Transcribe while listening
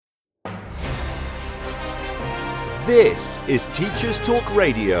This is Teachers Talk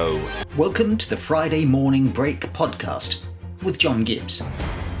Radio. Welcome to the Friday Morning Break podcast with John Gibbs.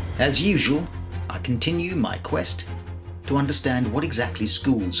 As usual, I continue my quest to understand what exactly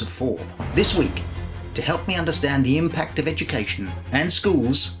schools are for. This week, to help me understand the impact of education and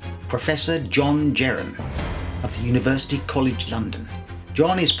schools, Professor John Jerrim of the University College London.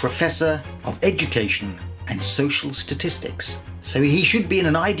 John is Professor of Education and Social Statistics, so he should be in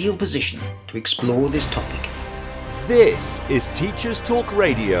an ideal position to explore this topic. This is Teachers Talk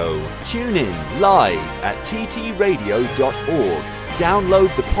Radio. Tune in live at ttradio.org.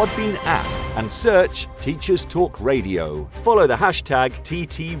 Download the Podbean app and search Teachers Talk Radio. Follow the hashtag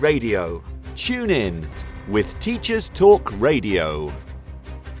TTRadio. Tune in with Teachers Talk Radio.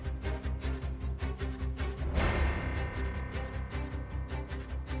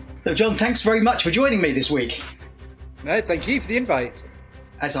 So John, thanks very much for joining me this week. No, thank you for the invite.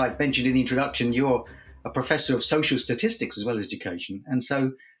 As I mentioned in the introduction, you're a professor of social statistics as well as education. And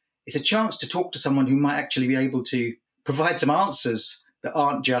so it's a chance to talk to someone who might actually be able to provide some answers that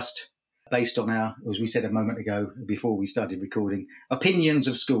aren't just based on our, as we said a moment ago before we started recording, opinions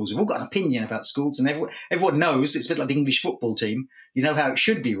of schools. We've all got an opinion about schools, and everyone knows it's a bit like the English football team. You know how it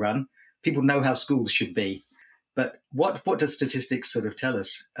should be run. People know how schools should be. But what does statistics sort of tell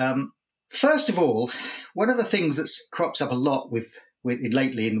us? First of all, one of the things that crops up a lot with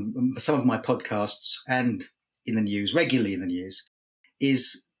lately in some of my podcasts and in the news, regularly in the news,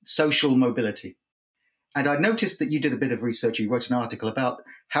 is social mobility. And I noticed that you did a bit of research. You wrote an article about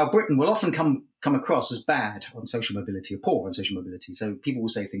how Britain will often come across as bad on social mobility or poor on social mobility. So people will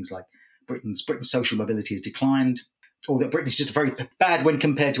say things like Britain's social mobility has declined, or that Britain is just very bad when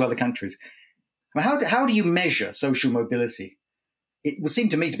compared to other countries. I mean, how do you measure social mobility? It would seem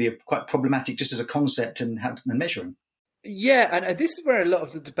to me to be quite problematic just as a concept and measuring. Yeah, and this is where a lot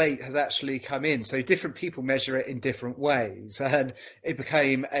of the debate has actually come in. So different people measure it in different ways. And it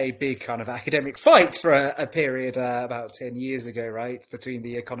became a big kind of academic fight for a period about 10 years ago, right, between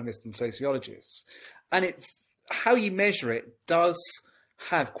the economists and sociologists. And how you measure it does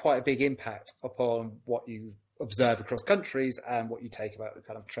have quite a big impact upon what you observe across countries and what you take about the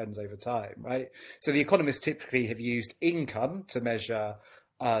kind of trends over time, right? So the economists typically have used income to measure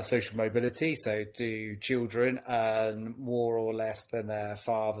social mobility. So do children earn more or less than their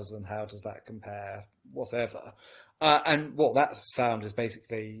fathers, and how does that compare, whatever? And what that's found is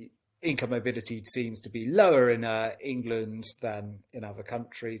basically income mobility seems to be lower in England than in other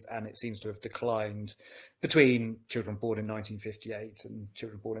countries, and it seems to have declined between children born in 1958 and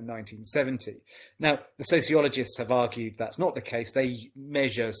children born in 1970. Now, the sociologists have argued that's not the case. They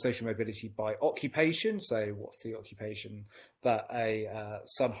measure social mobility by occupation. So what's the occupation that a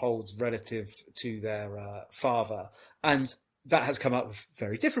son holds relative to their father? And that has come up with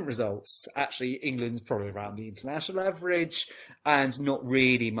very different results. Actually, England's probably around the international average and not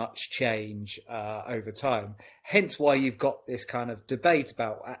really much change over time. Hence why you've got this kind of debate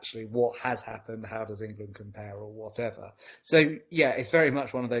about actually what has happened, how does England compare or whatever. So, yeah, it's very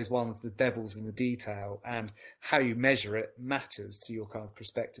much one of those ones, the devil's in the detail, and how you measure it matters to your kind of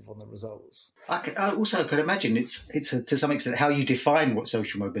perspective on the results. I also could imagine it's to some extent how you define what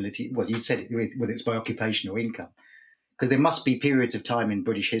social mobility, well, you said it, whether it's by occupation or income. Because there must be periods of time in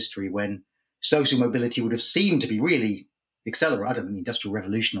British history when social mobility would have seemed to be really accelerated. I don't know, the Industrial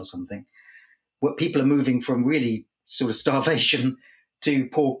Revolution or something, where people are moving from really sort of starvation to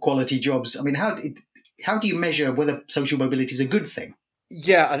poor quality jobs. I mean, how do you measure whether social mobility is a good thing?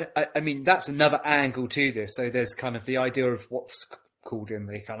 Yeah, I mean, that's another angle to this. So there's kind of the idea of what's called in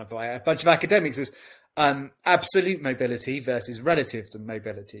the kind of a bunch of academics is absolute mobility versus relative to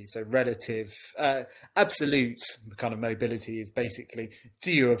mobility. So absolute kind of mobility is basically,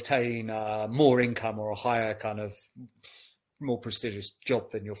 do you obtain more income or a higher kind of more prestigious job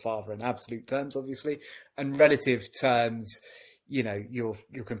than your father in absolute terms, obviously, and relative terms, you know, you're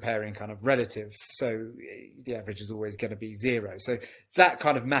comparing kind of relative. So the average is always going to be zero. So that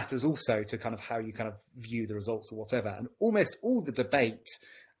kind of matters also to kind of how you kind of view the results or whatever. And almost all the debate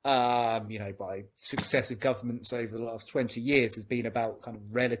by successive governments over the last 20 years has been about kind of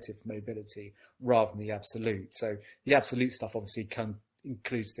relative mobility rather than the absolute. So the absolute stuff obviously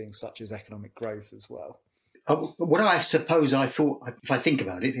includes things such as economic growth as well. What I suppose I thought, if I think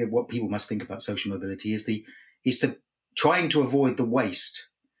about it, what people must think about social mobility is the trying to avoid the waste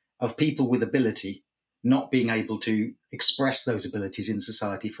of people with ability not being able to express those abilities in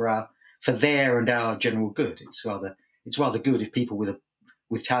society for their and our general good. It's rather good if people with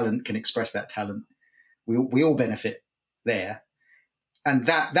talent can express that talent. We all benefit there, and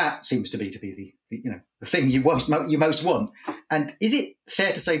that seems to be the thing you most want. And is it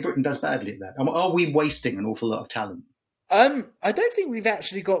fair to say Britain does badly at that? Are we wasting an awful lot of talent? I don't think we've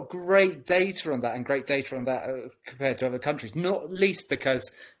actually got great data on that compared to other countries, not least because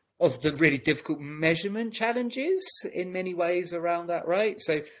of the really difficult measurement challenges in many ways around that, right?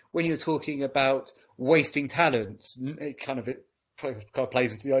 So when you're talking about wasting talent, it kind of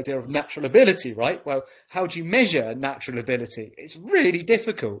plays into the idea of natural ability, right? Well, how do you measure natural ability? It's really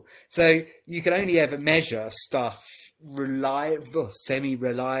difficult. So you can only ever measure stuff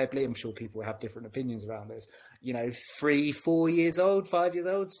semi-reliably. I'm sure people have different opinions around this. 3, 4 years old, 5 years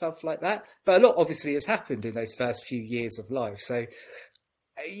old, stuff like that. But a lot obviously has happened in those first few years of life. So,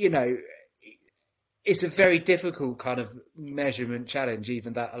 it's a very difficult kind of measurement challenge,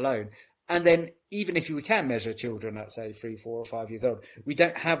 even that alone. And then even if we can measure children at, say, 3, 4 or 5 years old, we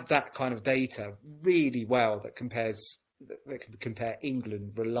don't have that kind of data really well that can compare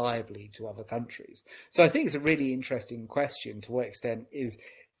England reliably to other countries. So I think it's a really interesting question. To what extent is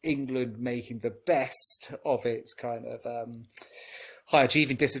England making the best of its kind of high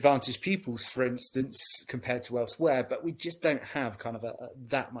achieving disadvantaged pupils, for instance, compared to elsewhere? But we just don't have kind of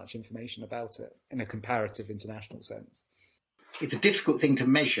that much information about it in a comparative international sense. It's a difficult thing to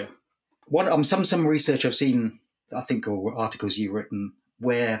measure. Some research I've seen, I think, or articles you've written,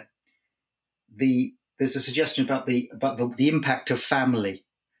 where there's a suggestion about the impact of family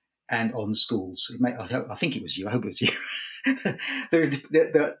and on schools. I think it was you. I hope it was you.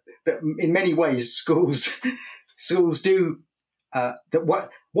 In many ways, schools do. What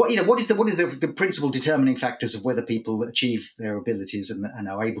is the principal determining factors of whether people achieve their abilities and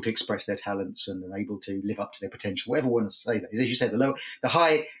are able to express their talents and are able to live up to their potential? Whatever you want to say, that is, as you said,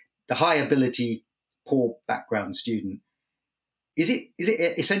 the high ability, poor background student. Is it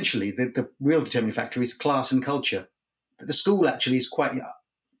essentially the real determining factor is class and culture? But the school actually is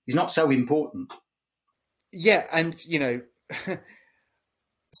not so important. Yeah, and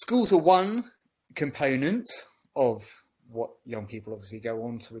schools are one component of what young people obviously go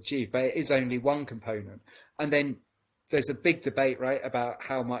on to achieve, but it is only one component. And then there's a big debate, right, about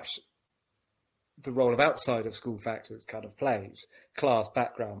how much the role of outside of school factors kind of plays: class,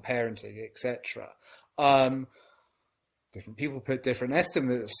 background, parenting, etc. Different people put different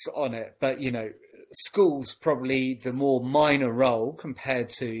estimates on it, but school's probably the more minor role compared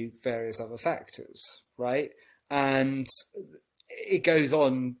to various other factors, right? And it goes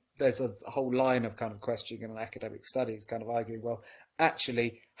on. There's a whole line of kind of questioning in academic studies, kind of arguing, well,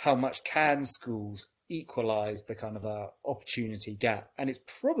 actually, how much can schools equalise the kind of opportunity gap? And it's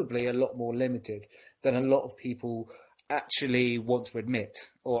probably a lot more limited than a lot of people actually want to admit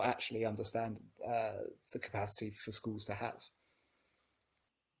or actually understand the capacity for schools to have.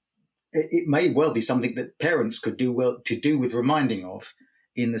 It may well be something that parents could do with reminding of,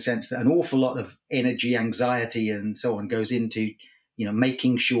 in the sense that an awful lot of energy, anxiety, and so on goes into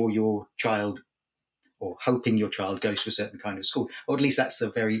making sure your child, or hoping your child, goes to a certain kind of school, or at least it's a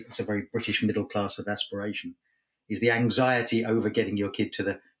very British middle class of aspiration, is the anxiety over getting your kid to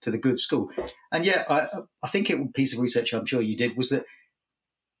the good school. And yeah, I think a piece of research I'm sure you did was that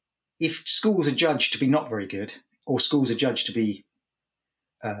if schools are judged to be not very good, or schools are judged to be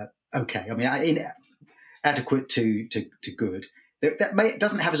okay, adequate to good, that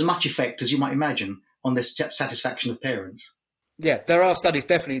doesn't have as much effect as you might imagine on the satisfaction of parents. Yeah, there are studies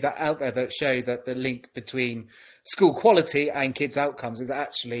definitely out there that show that the link between school quality and kids' outcomes is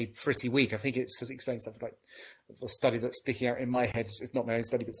actually pretty weak. I think it explains something like the study that's sticking out in my head. It's not my own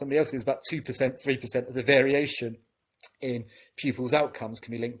study, but somebody else's. About 2%, 3% of the variation in pupils' outcomes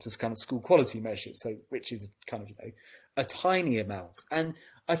can be linked to kind of school quality measures. So, which is kind of a tiny amount, and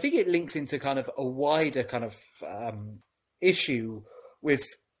I think it links into kind of a wider kind of issue with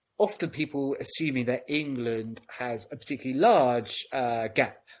often people assuming that England has a particularly large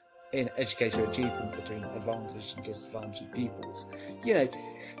gap in educational achievement between advantaged and disadvantaged pupils.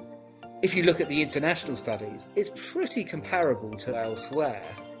 If you look at the international studies, it's pretty comparable to elsewhere.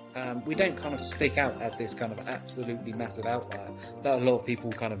 We don't kind of stick out as this kind of absolutely massive outlier that a lot of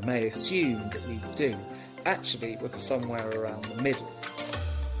people kind of may assume that we do. Actually, we're somewhere around the middle.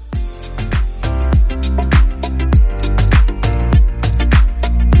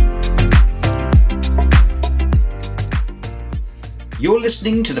 You're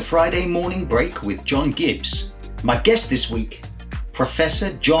listening to the Friday Morning Break with John Gibbs. My guest this week,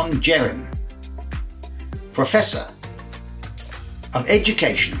 Professor John Jerrim, Professor of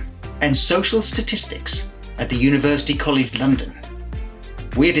Education and Social Statistics at the University College London.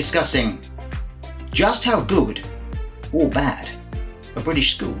 We're discussing just how good or bad are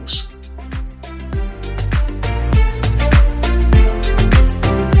British schools.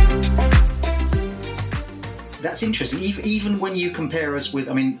 That's interesting. Even when you compare us with,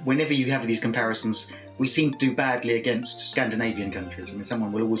 I mean, whenever you have these comparisons, we seem to do badly against Scandinavian countries. I mean,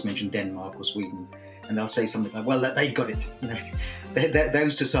 someone will always mention Denmark or Sweden, and they'll say something like, well, they've got it. You know,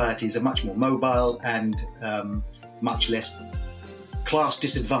 those societies are much more mobile and much less class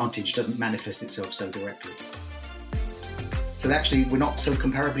disadvantage doesn't manifest itself so directly. So actually, we're not so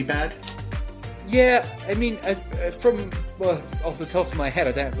comparably bad? Yeah, I mean, off the top of my head,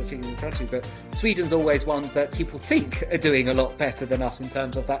 I don't have the figures in front of me, but Sweden's always one that people think are doing a lot better than us in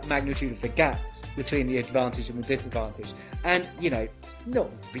terms of that magnitude of the gap between the advantage and the disadvantage. And, you know, not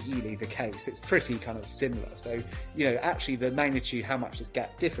really the case. It's pretty kind of similar. So, you know, actually the magnitude, how much this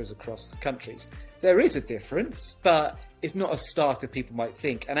gap differs across countries, there is a difference, but it's not as stark as people might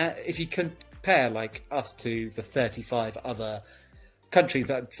think. And if you compare, like, us to the 35 other countries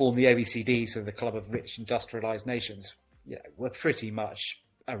that form the OECD, so the Club of Rich Industrialised Nations, you know, we're pretty much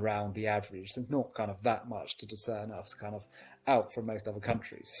around the average. There's not kind of that much to discern us kind of out from most other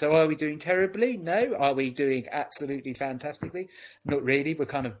countries. So are we doing terribly? No. Are we doing absolutely fantastically? Not really. We're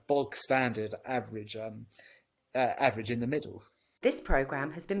kind of bog standard average in the middle. This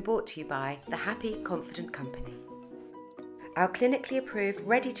programme has been brought to you by the Happy Confident Company. Our clinically approved,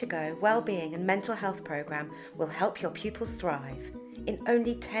 ready-to-go wellbeing and mental health programme will help your pupils thrive. In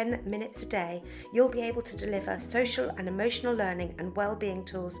only 10 minutes a day, you'll be able to deliver social and emotional learning and wellbeing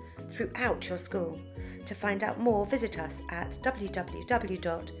tools throughout your school. To find out more, visit us at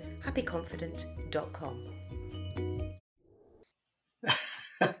www.happyconfident.com.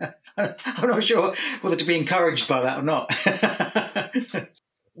 I'm not sure whether to be encouraged by that or not.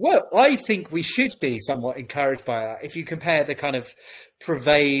 Well, I think we should be somewhat encouraged by that. If you compare the kind of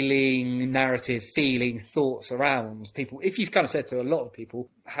prevailing narrative, feeling, thoughts around people, if you kind of said to a lot of people,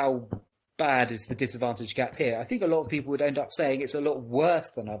 how bad is the disadvantage gap here? I think a lot of people would end up saying it's a lot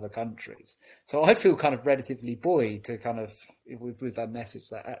worse than other countries. So I feel kind of relatively buoyed to kind of, with that message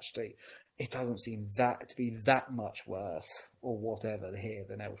that actually it doesn't seem that to be that much worse or whatever here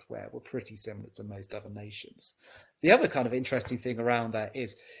than elsewhere. We're pretty similar to most other nations. The other kind of interesting thing around that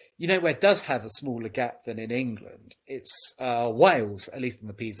is, you know, where it does have a smaller gap than in England, it's Wales, at least in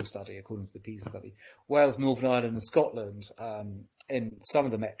the PISA study, according to the PISA study. Wales, Northern Ireland and Scotland, in some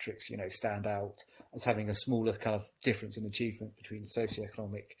of the metrics, you know, stand out as having a smaller kind of difference in achievement between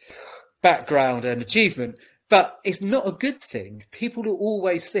socioeconomic background and achievement. But it's not a good thing. People will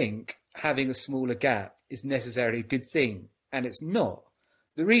always think having a smaller gap is necessarily a good thing, and it's not.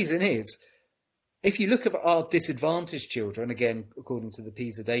 The reason is, if you look at our disadvantaged children, again, according to the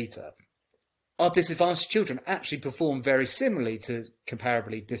PISA data, our disadvantaged children actually perform very similarly to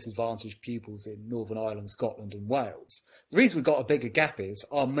comparably disadvantaged pupils in Northern Ireland, Scotland and Wales. The reason we've got a bigger gap is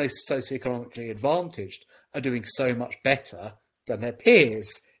our most socioeconomically advantaged are doing so much better than their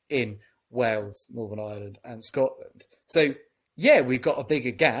peers in Wales, Northern Ireland and Scotland. So, yeah, we've got a bigger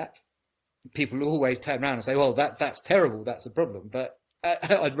gap. People always turn around and say, well, that's terrible, that's a problem. But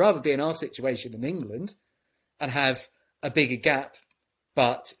I'd rather be in our situation in England and have a bigger gap,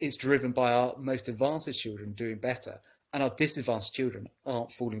 but it's driven by our most advantaged children doing better, and our disadvantaged children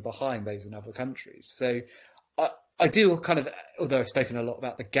aren't falling behind those in other countries. So I do kind of, although I've spoken a lot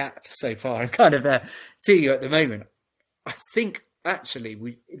about the gap so far and kind of to you at the moment, I think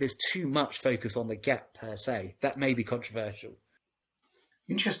actually there's too much focus on the gap per se. That may be controversial.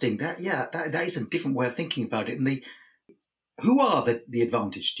 Interesting. That is a different way of thinking about it. And who are the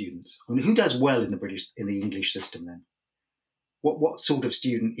advantaged students? I mean, who does well in the English system then? What sort of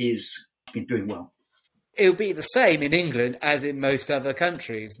student is doing well? It'll be the same in England as in most other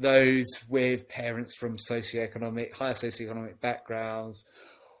countries. Those with parents from higher socioeconomic backgrounds,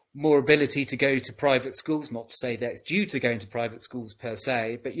 more ability to go to private schools, not to say that it's due to going to private schools per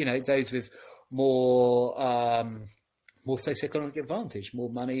se, but, you know, those with more socioeconomic advantage, more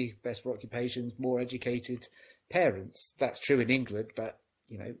money, better occupations, more educated parents. That's true in England, but,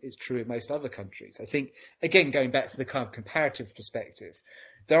 you know, it's true in most other countries. I think, again, going back to the kind of comparative perspective,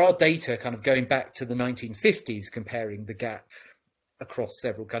 there are data kind of going back to the 1950s comparing the gap across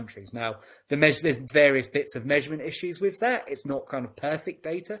several countries. Now, there's various bits of measurement issues with that. It's not kind of perfect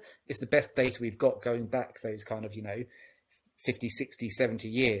data. It's the best data we've got going back those kind of, 50, 60, 70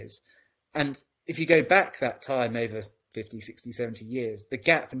 years. And if you go back that time over 50, 60, 70 years, the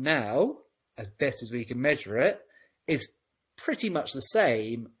gap now, as best as we can measure it, is pretty much the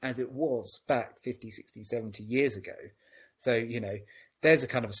same as it was back 50, 60, 70 years ago. So, there's a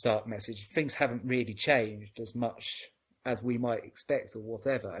kind of a stark message. Things haven't really changed as much as we might expect or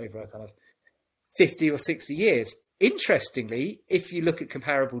whatever over a kind of 50 or 60 years. Interestingly, if you look at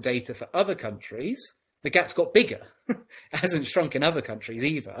comparable data for other countries, the gap's got bigger. It hasn't shrunk in other countries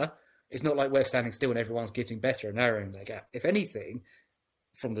either. It's not like we're standing still and everyone's getting better and narrowing their gap. If anything,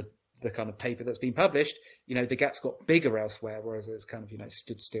 from the kind of paper that's been published, the gap's got bigger elsewhere, whereas it's kind of,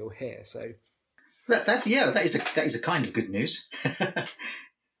 stood still here. So that is a kind of good news.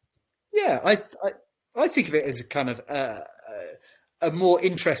 yeah, I think of it as a kind of a more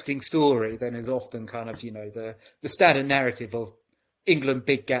interesting story than is often kind of, the standard narrative of England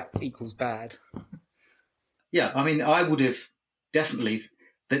big gap equals bad. Yeah, I mean, I would have definitely,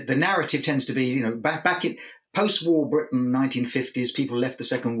 the narrative tends to be, back in post-war Britain, 1950s, people left the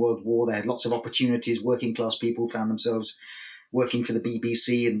Second World War, they had lots of opportunities, working class people found themselves working for the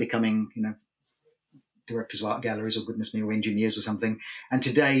BBC and becoming, directors of art galleries or goodness me, or engineers or something. And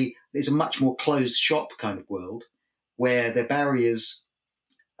today there's a much more closed shop kind of world where the barriers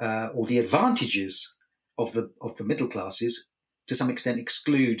or the advantages of the middle classes to some extent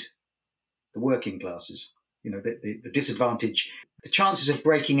exclude the working classes. The disadvantage, the chances of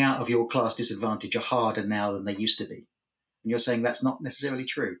breaking out of your class disadvantage are harder now than they used to be. And you're saying that's not necessarily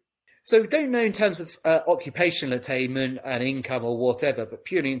true. So we don't know in terms of occupational attainment and income or whatever, but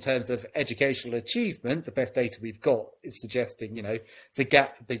purely in terms of educational achievement, the best data we've got is suggesting, the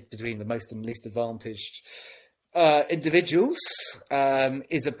gap between the most and least advantaged individuals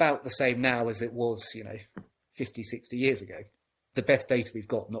is about the same now as it was, 50, 60 years ago. The best data we've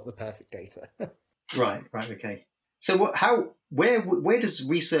got, not the perfect data. Right, okay. So where does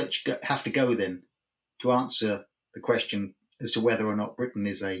research have to go then to answer the question as to whether or not Britain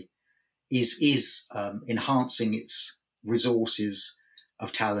is enhancing its resources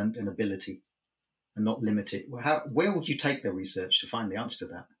of talent and ability and not limit it? Where would you take the research to find the answer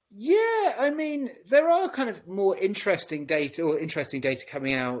to that? Yeah, I mean, there are kind of more interesting data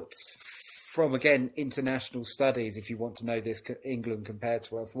coming out from, again, international studies, if you want to know this, England compared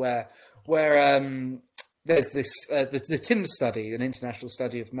to elsewhere, where there's this, the TIMS study, an international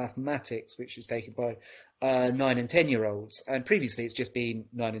study of mathematics, which is taken by 9 and 10-year-olds. And previously it's just been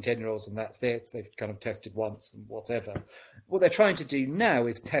 9 and 10-year-olds and that's it. So they've kind of tested once and whatever. What they're trying to do now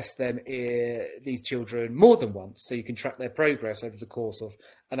is test these children more than once, so you can track their progress over the course of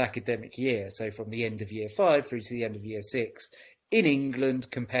an academic year. So from the end of year 5 through to the end of year 6 in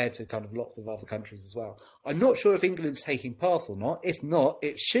England compared to kind of lots of other countries as well. I'm not sure if England's taking part or not. If not,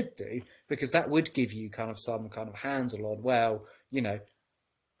 it should do, because that would give you kind of some kind of handle on, well,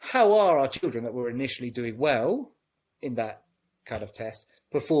 how are our children that were initially doing well in that kind of test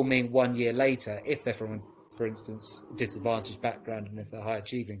performing 1 year later if they're from, for instance, disadvantaged background and if they're high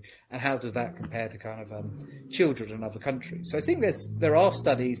achieving, and how does that compare to kind of children in other countries? So I think there are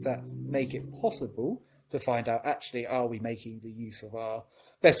studies that make it possible to find out, actually, are we making the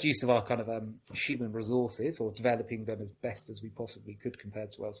best use of our kind of human resources, or developing them as best as we possibly could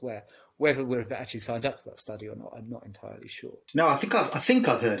compared to elsewhere? Whether we've actually signed up to that study or not, I'm not entirely sure. No, I think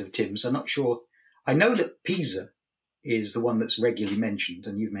I've heard of TIMS. I'm not sure. I know that PISA is the one that's regularly mentioned,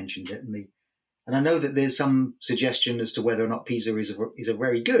 and you've mentioned it, and I know that there's some suggestion as to whether or not PISA is a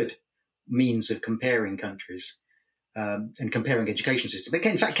very good means of comparing countries and comparing education systems.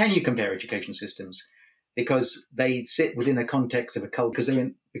 In fact, can you compare education systems? Because they sit within a context of a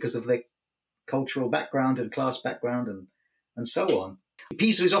culture, because of their cultural background and class background and so on.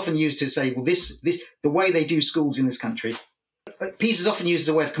 PISA is often used to say, well, this the way they do schools in this country. PISA is often used as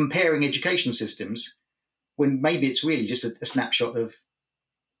a way of comparing education systems, when maybe it's really just a snapshot of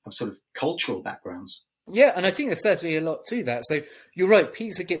sort of cultural backgrounds. Yeah, and I think there's certainly a lot to that. So you're right,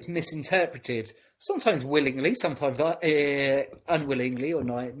 PISA gets misinterpreted, sometimes willingly, sometimes unwillingly or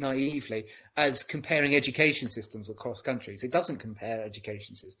naively, as comparing education systems across countries. It doesn't compare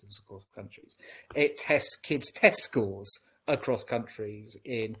education systems across countries. It tests kids' test scores across countries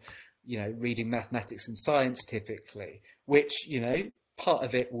in, reading, mathematics and science typically, which, part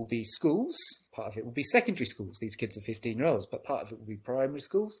of it will be schools, part of it will be secondary schools. These kids are 15-year-olds, but part of it will be primary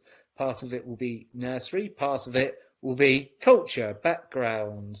schools, part of it will be nursery, part of it will be culture,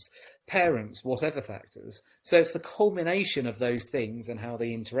 backgrounds, parents, whatever factors. So it's the culmination of those things and how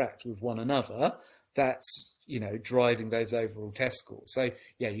they interact with one another that's, driving those overall test scores. So,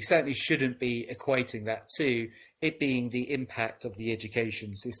 yeah, you certainly shouldn't be equating that to it being the impact of the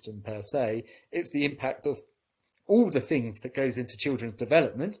education system per se. It's the impact of all the things that goes into children's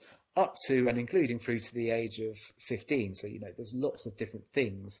development up to and including through to the age of 15. So, there's lots of different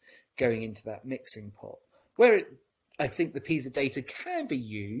things going into that mixing pot. I think the PISA data can be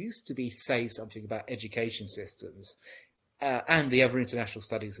used to say something about education systems and the other international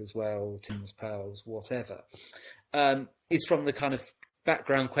studies as well, TIMS, PEARLS, whatever, is from the kind of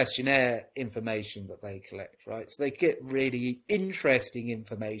background questionnaire information that they collect, right? So they get really interesting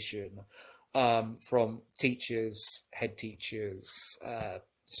information from teachers, head teachers,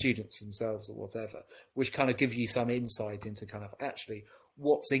 students themselves or whatever, which kind of give you some insight into kind of actually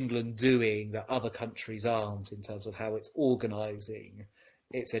what's England doing that other countries aren't in terms of how it's organising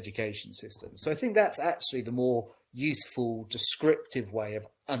its education system. So I think that's actually the more useful, descriptive way of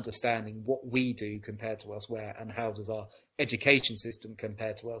understanding what we do compared to elsewhere and how does our education system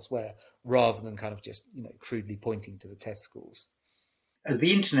compare to elsewhere, rather than kind of just, crudely pointing to the test scores.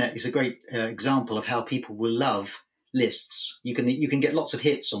 The internet is a great example of how people will love lists. You can get lots of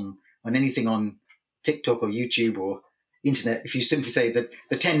hits on anything on TikTok or YouTube or internet if you simply say that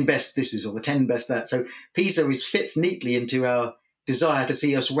the 10 best this is or the 10 best that. So PISA fits neatly into our desire to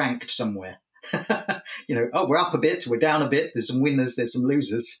see us ranked somewhere. We're up a bit, we're down a bit, there's some winners, there's some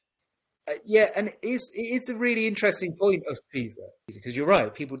losers. And it is a really interesting point of PISA, because you're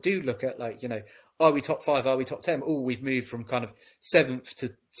right, people do look at are we top 5, are we top 10? Oh, we've moved from kind of 7th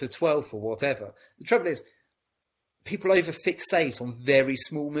to 12th or whatever. The trouble is, people over fixate on very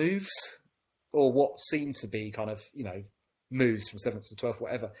small moves, or what seem to be kind of, moves from 7th to 12th,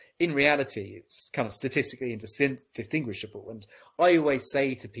 whatever. In reality, it's kind of statistically indistinguishable. And I always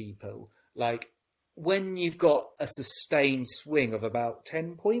say to people, when you've got a sustained swing of about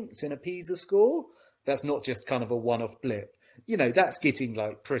 10 points in a PISA score, that's not just kind of a one-off blip. That's getting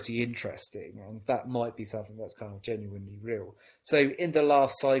pretty interesting, and that might be something that's kind of genuinely real. So in the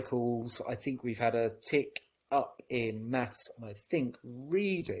last cycles, I think we've had a tick up in maths and I think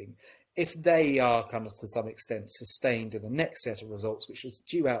reading. If they are kind of to some extent sustained in the next set of results, which was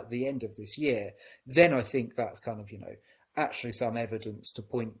due out at the end of this year, then I think that's kind of, actually some evidence to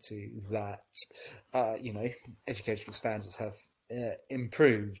point to that, educational standards have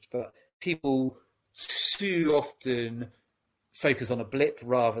improved. But people too often focus on a blip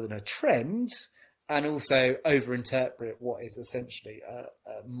rather than a trend, and also overinterpret what is essentially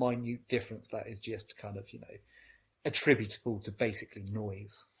a minute difference that is just kind of, attributable to basically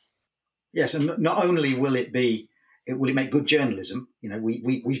noise. Yes, and not only will it make good journalism,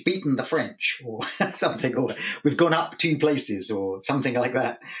 we've beaten the French or something, or we've gone up 2 places or something like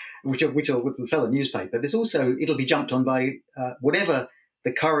that, which will sell a newspaper. There's also, it'll be jumped on by whatever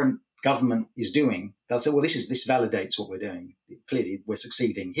the current government is doing. They'll say, well, this validates what we're doing. Clearly, we're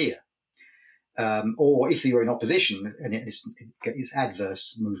succeeding here. Or if you're in opposition and it's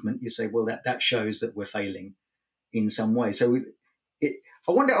adverse movement, you say, well, that shows that we're failing in some way. So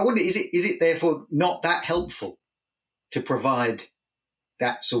I wonder, is it therefore not that helpful to provide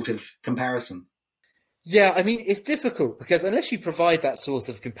that sort of comparison? Yeah, I mean, it's difficult because unless you provide that sort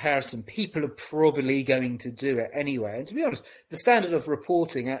of comparison, people are probably going to do it anyway. And to be honest, the standard of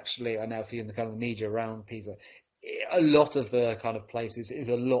reporting, actually, I now see in the kind of media around PISA, a lot of the kind of places is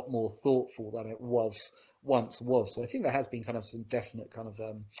a lot more thoughtful than it once was. So I think there has been kind of some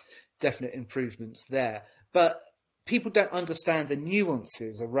definite improvements there. But people don't understand the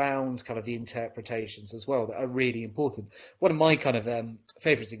nuances around kind of the interpretations as well that are really important. One of my kind of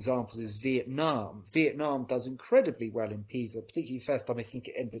favourite examples is Vietnam. Vietnam does incredibly well in PISA, particularly first time I think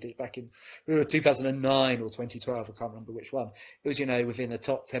it ended it back in 2009 or 2012. I can't remember which one. It was, within the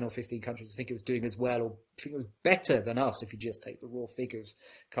top 10 or 15 countries. I think it was doing as well, or I think it was better than us if you just take the raw figures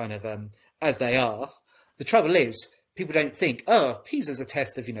kind of as they are. The trouble is, people don't think, PISA's a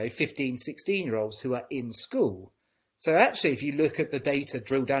test of, 15, 16-year-olds who are in school. So actually, if you look at the data,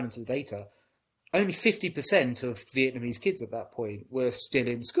 drill down into the data, only 50% of Vietnamese kids at that point were still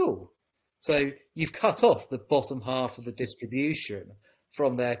in school. So you've cut off the bottom half of the distribution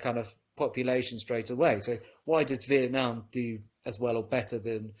from their kind of population straight away. So why did Vietnam do as well or better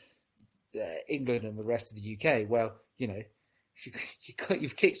than England and the rest of the UK? Well,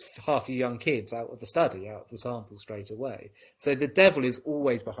 you've kicked half your young kids out of the study, out of the sample straight away. So the devil is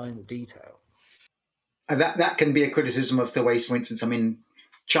always behind the detail. And that can be a criticism of the ways, for instance,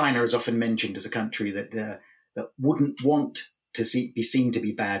 China is often mentioned as a country that wouldn't want to be seen to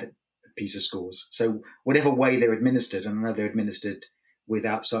be bad at PISA scores. So whatever way they're administered, and I know they're administered with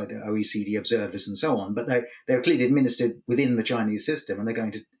outside OECD observers and so on, but they're clearly administered within the Chinese system, and they're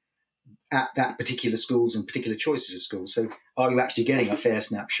going to at that particular schools and particular choices of schools. So are you actually getting a fair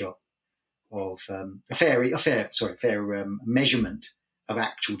snapshot of a fair measurement of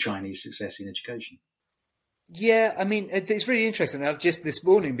actual Chinese success in education? Yeah, I mean, it's really interesting. I've just this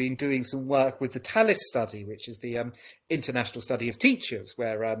morning been doing some work with the TALIS study, which is the international study of teachers,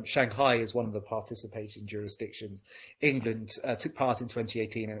 where Shanghai is one of the participating jurisdictions. England took part in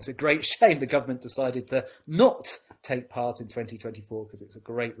 2018, and it's a great shame the government decided to not take part in 2024 because it's a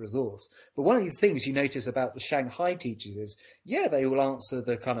great resource. But one of the things you notice about the Shanghai teachers is, they will answer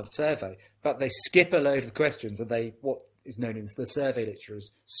the kind of survey, but they skip a load of questions, and is known as the survey literature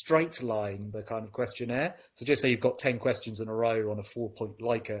as straight line the kind of questionnaire. So just say you've got 10 questions in a row on a 4-point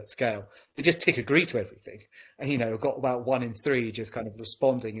Likert scale, they just tick agree to everything. And, you know, got about 1 in 3 just kind of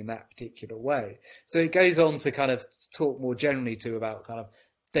responding in that particular way. So it goes on to kind of talk more generally to about kind of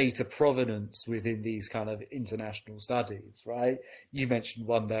data provenance within these kind of international studies, right? You mentioned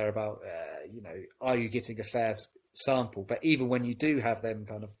one there about, you know, are you getting a fair sample? But even when you do have them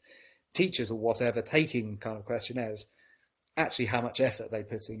kind of teachers or whatever taking kind of questionnaires, actually how much effort they're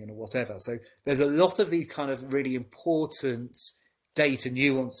putting in or whatever. So there's a lot of these kind of really important data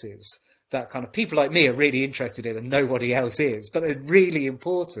nuances that kind of people like me are really interested in and nobody else is, but they're really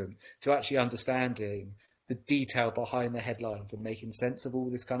important to actually understanding the detail behind the headlines and making sense of all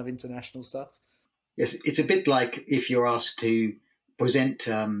this kind of international stuff. Yes, it's a bit like if you're asked to present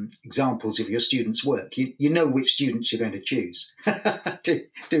examples of your students' work, you know which students you're going to choose to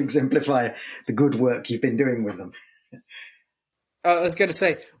exemplify the good work you've been doing with them. I was going to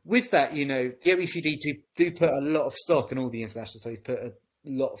say, with that, you know, the OECD do put a lot of stock, and all the international studies put a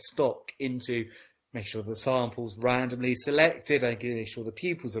lot of stock into make sure the sample's randomly selected and make sure the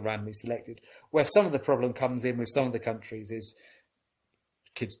pupils are randomly selected. Where some of the problem comes in with some of the countries is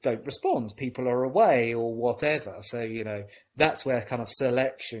kids don't respond, people are away or whatever. So, you know, that's where kind of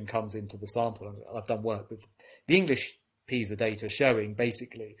selection comes into the sample. I've done work with the English PISA data showing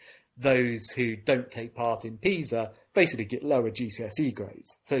basically those who don't take part in PISA basically get lower GCSE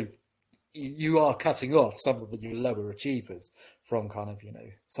grades. So you are cutting off some of the lower achievers from kind of, you know,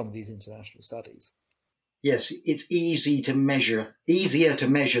 some of these international studies. Yes, it's easier to measure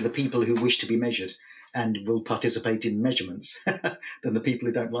the people who wish to be measured and will participate in measurements than the people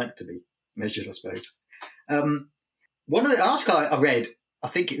who don't like to be measured, I suppose. One of the articles I read, I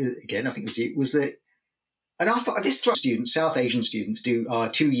think it was you, was that, and I thought this students, South Asian students, are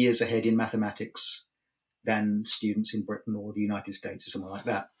 2 years ahead in mathematics than students in Britain or the United States or something like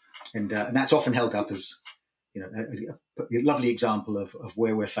that, and that's often held up as, you know, a lovely example of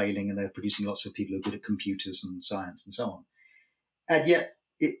where we're failing, and they're producing lots of people who are good at computers and science and so on. And yet,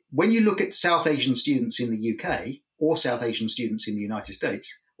 when you look at South Asian students in the UK or South Asian students in the United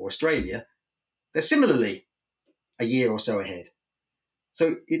States or Australia, they're similarly a year or so ahead.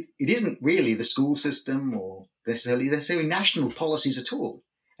 So it isn't really the school system or necessarily national policies at all.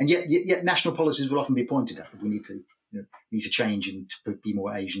 And yet national policies will often be pointed at that we need to change and to be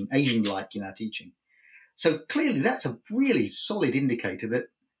more Asian-like in our teaching. So clearly that's a really solid indicator that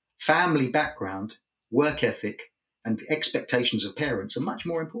family background, work ethic, and expectations of parents are much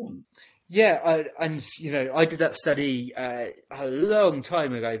more important. Yeah, and you know, I did that study a long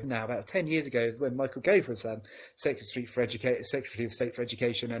time ago now, about 10 years ago, when Michael Gove was Secretary of State for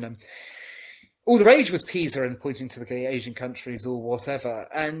Education, and all the rage was PISA and pointing to the Asian countries or whatever.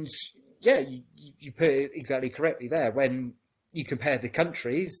 And yeah, you put it exactly correctly there. When you compare the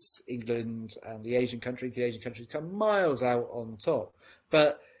countries, England and the Asian countries come miles out on top.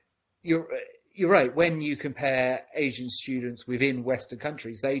 But you're right. When you compare Asian students within Western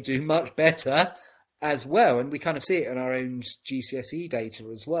countries, they do much better as well. And we kind of see it in our own GCSE data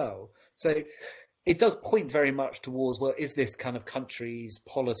as well. So it does point very much towards, well, is this kind of countries,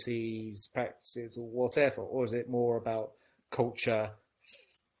 policies, practices or whatever? Or is it more about culture,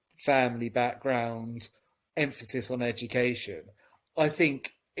 family background, emphasis on education? I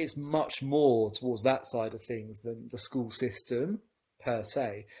think it's much more towards that side of things than the school system per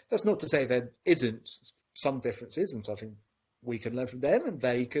se. That's not to say there isn't some differences and something we can learn from them and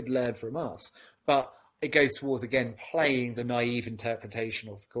they could learn from us. But it goes towards, again, playing the naive interpretation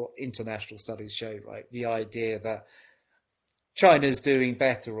of what international studies show, right? The idea that China's doing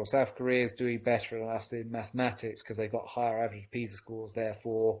better or South Korea's doing better than us in mathematics because they've got higher average PISA scores,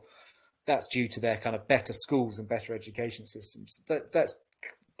 therefore that's due to their kind of better schools and better education systems. That's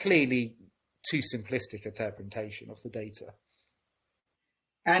clearly too simplistic interpretation of the data.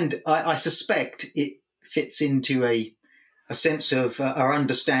 And I suspect it fits into a sense of our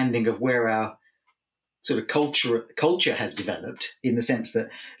understanding of where our sort of culture has developed, in the sense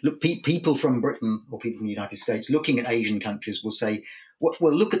that people from Britain or people from the United States looking at Asian countries will say,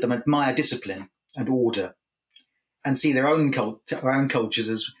 well, look at them, admire discipline and order, and see their own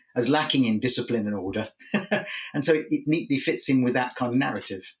cultures as lacking in discipline and order. And so it neatly fits in with that kind of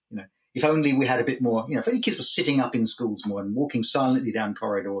narrative. You know, if only we had a bit more, if only kids were sitting up in schools more and walking silently down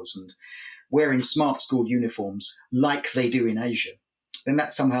corridors and wearing smart school uniforms like they do in Asia, then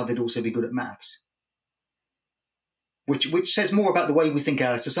that somehow they'd also be good at maths. Which says more about the way we think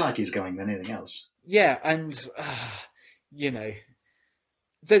our society is going than anything else. Yeah, and,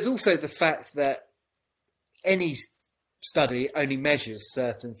 there's also the fact that any study only measures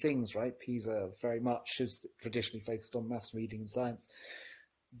certain things, right? PISA very much has traditionally focused on maths, reading and science.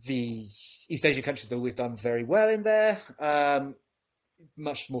 The East Asian countries have always done very well in there,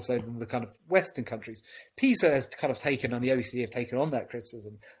 much more so than the kind of Western countries. PISA has kind of taken on, the OECD have taken on that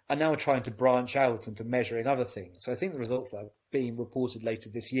criticism, and now are trying to branch out into measuring other things. So I think the results that are being reported later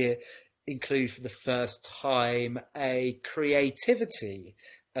this year include for the first time a creativity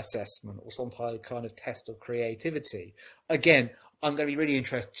assessment or some kind of test of creativity. Again, I'm going to be really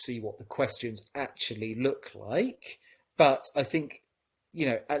interested to see what the questions actually look like, but I think,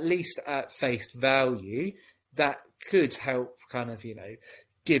 at least at face value, that could help kind of,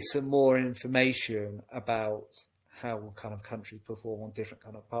 give some more information about how kind of countries perform on different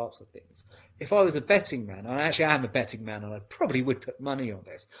kind of parts of things. If I was a betting man, and I actually am a betting man, and I probably would put money on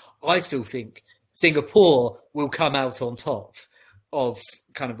this, I still think Singapore will come out on top of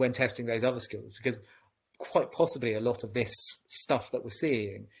kind of when testing those other skills, because quite possibly a lot of this stuff that we're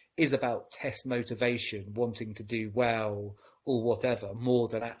seeing is about test motivation, wanting to do well or whatever, more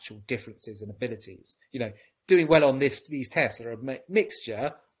than actual differences in abilities. Doing well on these tests are a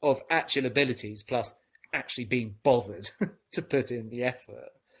mixture of actual abilities plus actually being bothered to put in the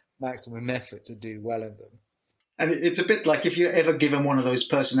maximum effort to do well in them. And it's a bit like if you're ever given one of those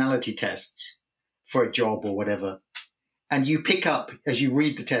personality tests for a job or whatever, and you pick up, as you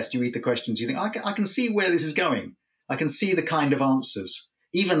read the test, you read the questions, you think, I can see where this is going. I can see the kind of answers,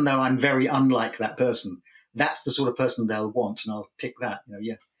 even though I'm very unlike that person. That's the sort of person they'll want, and I'll tick that.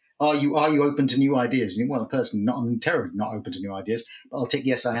 Yeah. Are you open to new ideas? And well, a person, I'm terribly not open to new ideas, but I'll tick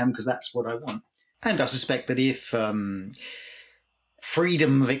yes, I am, because that's what I want. And I suspect that if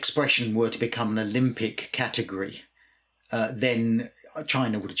freedom of expression were to become an Olympic category, then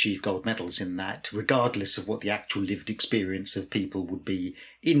China would achieve gold medals in that, regardless of what the actual lived experience of people would be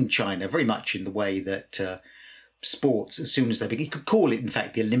in China, very much in the way that sports, as soon as they begin, you could call it, in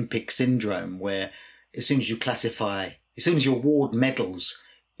fact, the Olympic syndrome, where as soon as you award medals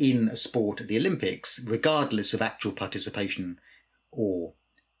in a sport at the Olympics, regardless of actual participation or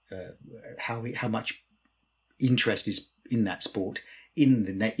how much interest is in that sport in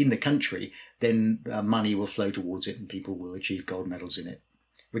the country, then money will flow towards it and people will achieve gold medals in it.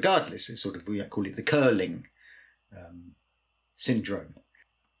 Regardless, it's sort of, we call it the curling syndrome.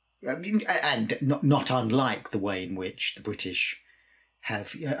 And not unlike the way in which the British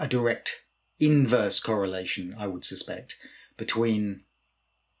have a direct inverse correlation, I would suspect, between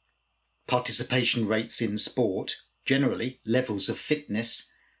participation rates in sport, generally, levels of fitness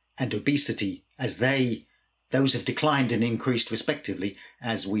and obesity, as those have declined and increased respectively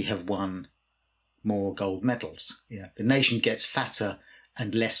as we have won more gold medals. The nation gets fatter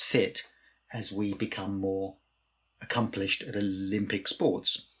and less fit as we become more accomplished at Olympic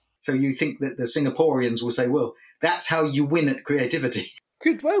sports. So you think that the Singaporeans will say, well, that's how you win at creativity.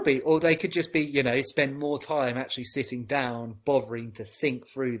 Could well be, or they could just be, spend more time actually sitting down, bothering to think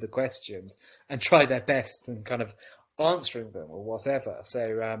through the questions and try their best and kind of answering them or whatever.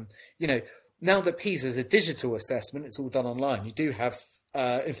 So, now that PISA is a digital assessment, it's all done online. You do have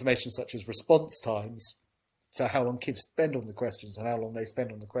information such as response times, so how long kids spend on the questions and how long they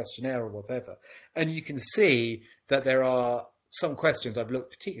spend on the questionnaire or whatever. And you can see that there are some questions, I've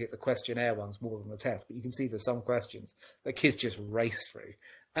looked particularly at the questionnaire ones more than the test, but you can see there's some questions that kids just race through.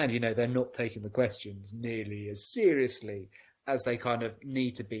 And, they're not taking the questions nearly as seriously as they kind of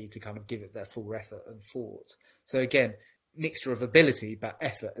need to be to kind of give it their full effort and thought. So again, mixture of ability, but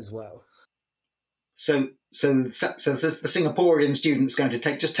effort as well. So the Singaporean student's going to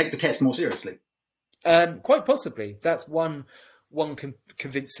take the test more seriously? Quite possibly. That's one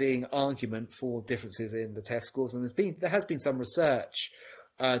convincing argument for differences in the test scores, and there has been some research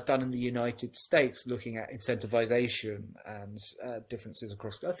done in the United States looking at incentivization and differences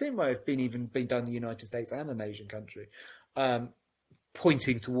across. I think it might have been done in the United States and an Asian country,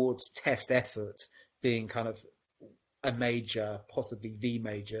 pointing towards test effort being kind of a major, possibly the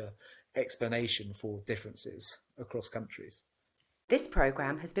major explanation for differences across countries. This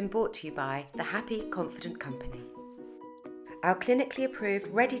programme has been brought to you by the Happy Confident Company. Our clinically approved,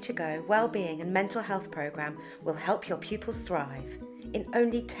 ready-to-go wellbeing and mental health programme will help your pupils thrive. In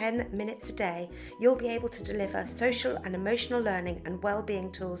only 10 minutes a day, you'll be able to deliver social and emotional learning and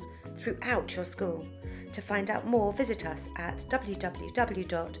wellbeing tools throughout your school. To find out more, visit us at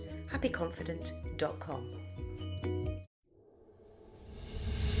www.happyconfident.com.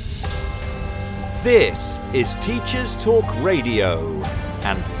 This is Teachers Talk Radio,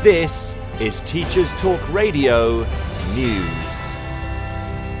 and this is Teachers Talk Radio News.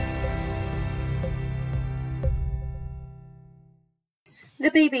 The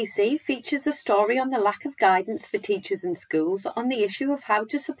The BBC features a story on the lack of guidance for teachers and schools on the issue of how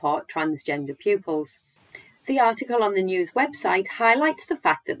to support transgender pupils. The article on the news website highlights the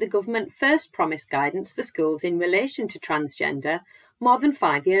fact that the government first promised guidance for schools in relation to transgender more than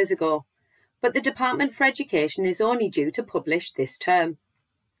 5 years ago, but the Department for Education is only due to publish this term.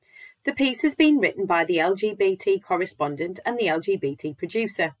 The piece has been written by the LGBT correspondent and the LGBT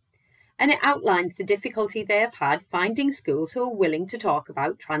producer, and it outlines the difficulty they have had finding schools who are willing to talk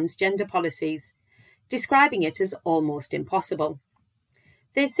about transgender policies, describing it as almost impossible.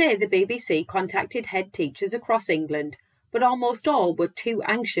 They say the BBC contacted head teachers across England, but almost all were too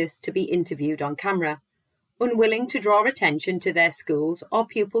anxious to be interviewed on camera, unwilling to draw attention to their schools or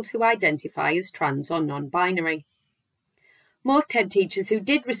pupils who identify as trans or non-binary. Most head teachers who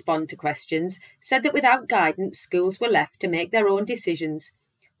did respond to questions said that without guidance, schools were left to make their own decisions,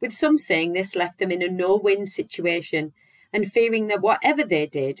 with some saying this left them in a no-win situation and fearing that whatever they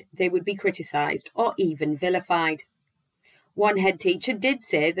did, they would be criticised or even vilified. One head teacher did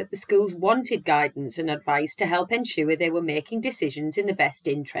say that the schools wanted guidance and advice to help ensure they were making decisions in the best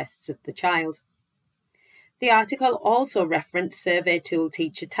interests of the child. The article also referenced survey tool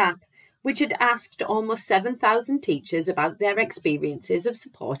Teacher Tap, which had asked almost 7,000 teachers about their experiences of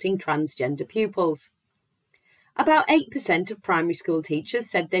supporting transgender pupils. About 8% of primary school teachers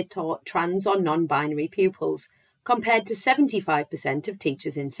said they taught trans or non-binary pupils, compared to 75% of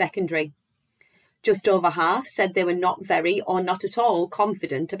teachers in secondary. Just over half said they were not very or not at all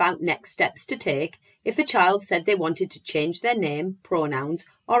confident about next steps to take if a child said they wanted to change their name, pronouns,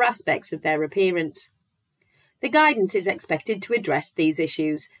 or aspects of their appearance. The guidance is expected to address these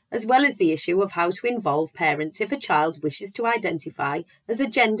issues, as well as the issue of how to involve parents if a child wishes to identify as a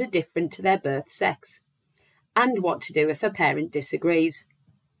gender different to their birth sex, and what to do if a parent disagrees.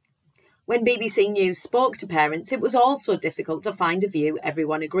 When BBC News spoke to parents, it was also difficult to find a view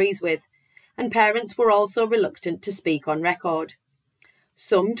everyone agrees with, and parents were also reluctant to speak on record.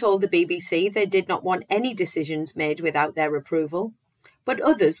 Some told the BBC they did not want any decisions made without their approval, but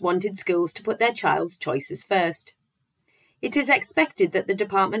others wanted schools to put their child's choices first. It is expected that the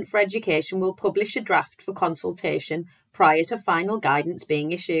Department for Education will publish a draft for consultation prior to final guidance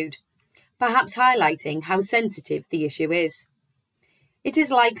being issued, perhaps highlighting how sensitive the issue is. It is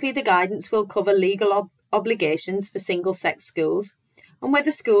likely the guidance will cover legal obligations for single-sex schools and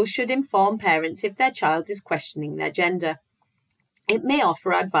whether schools should inform parents if their child is questioning their gender. It may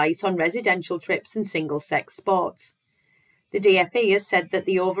offer advice on residential trips and single-sex sports. The DfE has said that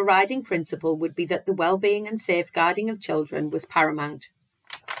the overriding principle would be that the well-being and safeguarding of children was paramount.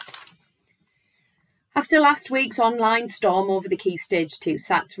 After last week's online storm over the Key Stage 2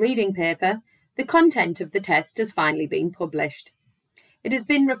 SATS reading paper, the content of the test has finally been published. It has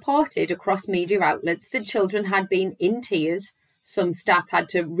been reported across media outlets that children had been in tears, some staff had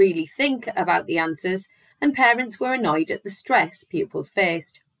to really think about the answers, and parents were annoyed at the stress pupils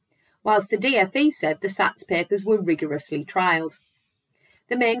faced, whilst the DfE said the SATS papers were rigorously trialled.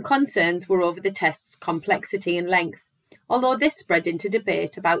 The main concerns were over the test's complexity and length, although this spread into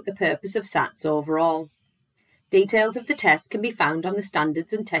debate about the purpose of SATS overall. Details of the test can be found on the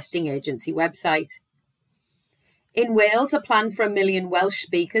Standards and Testing Agency website. In Wales, a plan for 1 million Welsh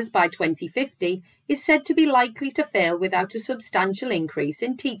speakers by 2050 is said to be likely to fail without a substantial increase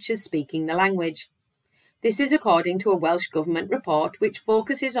in teachers speaking the language. This is according to a Welsh Government report which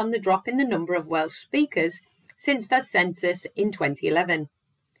focuses on the drop in the number of Welsh speakers since the census in 2011.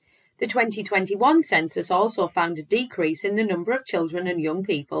 The 2021 census also found a decrease in the number of children and young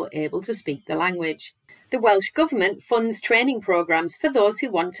people able to speak the language. The Welsh Government funds training programmes for those who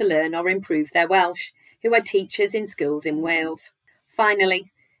want to learn or improve their Welsh, who are teachers in schools in Wales.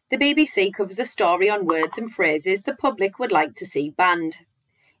 Finally, the BBC covers a story on words and phrases the public would like to see banned.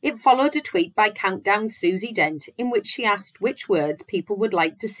 It followed a tweet by Countdown Susie Dent in which she asked which words people would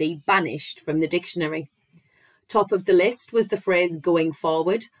like to see banished from the dictionary. Top of the list was the phrase going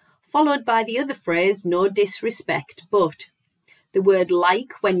forward, followed by the other phrase no disrespect but, the word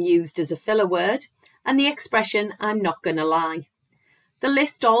like when used as a filler word, and the expression I'm not gonna lie. The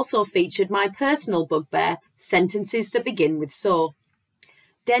list also featured my personal bugbear, sentences that begin with so.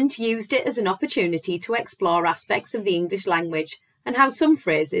 Dent used it as an opportunity to explore aspects of the English language and how some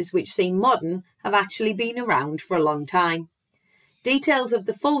phrases which seem modern have actually been around for a long time. Details of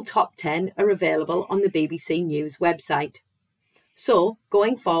the full top 10 are available on the BBC News website. So,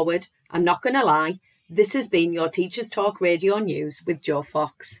 going forward, I'm not going to lie, this has been your Teachers Talk Radio News with Joe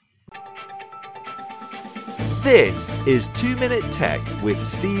Fox. This is 2 Minute Tech with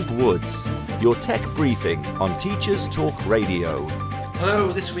Steve Woods, your tech briefing on Teachers Talk Radio.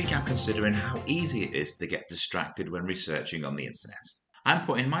 Hello, this week I'm considering how easy it is to get distracted when researching on the internet. I'm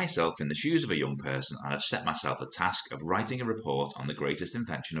putting myself in the shoes of a young person and have set myself a task of writing a report on the greatest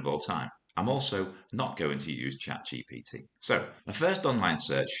invention of all time. I'm also not going to use ChatGPT. So, my first online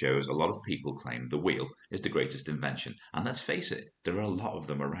search shows a lot of people claim the wheel is the greatest invention, and let's face it, there are a lot of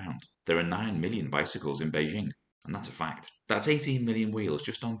them around. There are 9 million bicycles in Beijing, and that's a fact. That's 18 million wheels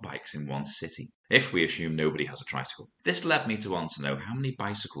just on bikes in one city, if we assume nobody has a tricycle. This led me to want to know how many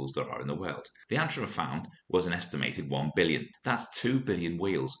bicycles there are in the world. The answer I found was an estimated 1 billion. That's 2 billion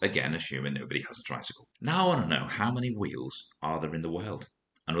wheels, again assuming nobody has a tricycle. Now I want to know how many wheels are there in the world.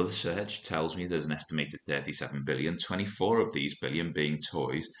 Another search tells me there's an estimated 37 billion, 24 of these billion being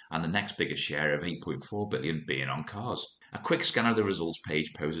toys, and the next biggest share of 8.4 billion being on cars. A quick scan of the results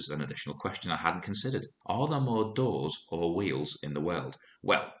page poses an additional question I hadn't considered. Are there more doors or wheels in the world?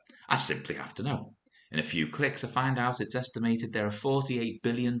 Well, I simply have to know. In a few clicks I find out it's estimated there are 48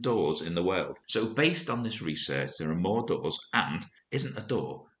 billion doors in the world. So based on this research there are more doors, and isn't a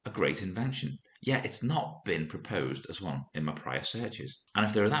door a great invention? Yet it's not been proposed as one in my prior searches. And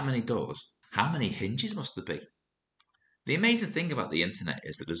if there are that many doors, how many hinges must there be? The amazing thing about the internet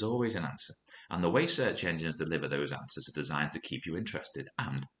is that there's always an answer, and the way search engines deliver those answers are designed to keep you interested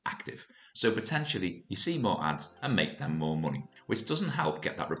and active. So potentially you see more ads and make them more money, which doesn't help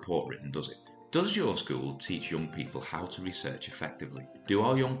get that report written, does it? Does your school teach young people how to research effectively? Do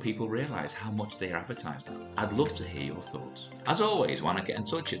our young people realise how much they are advertised at? I'd love to hear your thoughts. As always, why not get in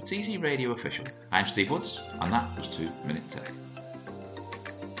touch at TC Radio Official. I'm Steve Woods, and that was 2 Minute Tech.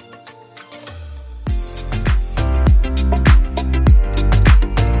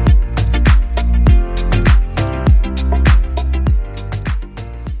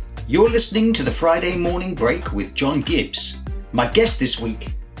 You're listening to the Friday Morning Break with John Gibbs. My guest this week,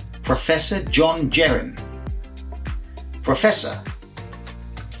 Professor John Jerrim, Professor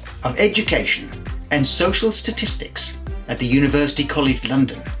of Education and Social Statistics at the University College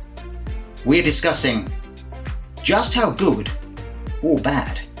London. We're discussing just how good or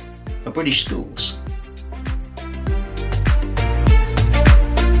bad are British schools.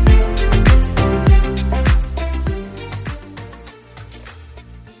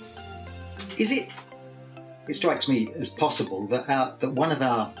 It strikes me as possible that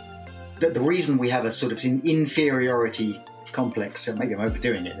the reason we have a sort of inferiority complex, so maybe I'm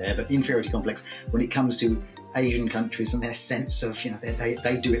overdoing it there, but inferiority complex when it comes to Asian countries and their sense of,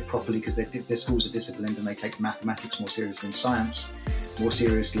 they do it properly because their schools are disciplined and they take mathematics more seriously and science more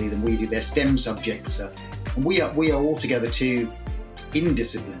seriously than we do. Their STEM subjects and we are altogether too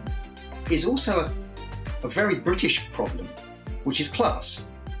indisciplined, is also a very British problem, which is class.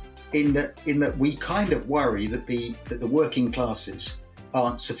 In that we kind of worry that the working classes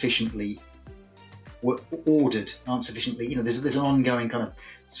aren't sufficiently ordered, aren't sufficiently, there's an ongoing kind of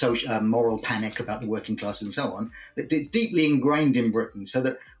social moral panic about the working classes and so on, that it's deeply ingrained in Britain, so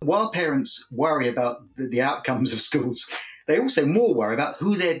that while parents worry about the outcomes of schools, they also more worry about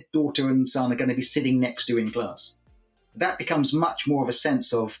who their daughter and son are going to be sitting next to in class. That becomes much more of a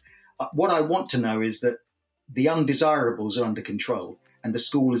sense of what I want to know is that the undesirables are under control, and the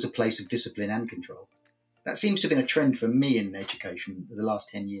school is a place of discipline and control. That seems to have been a trend for me in education for the last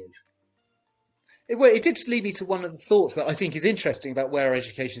 10 years. It did lead me to one of the thoughts that I think is interesting about where our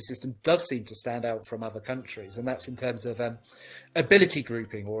education system does seem to stand out from other countries, and that's in terms of ability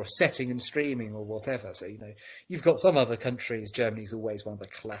grouping or setting and streaming or whatever. So, you've got some other countries, Germany's always one of the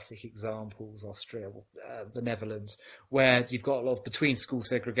classic examples, Austria, the Netherlands, where you've got a lot of between school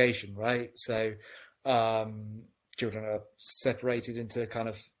segregation, right? So, children are separated into kind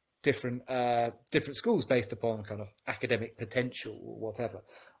of different schools based upon kind of academic potential or whatever.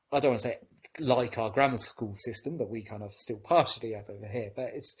 I don't want to say like our grammar school system that we kind of still partially have over here,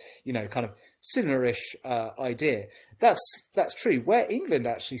 but it's, kind of similar-ish idea. That's true. Where England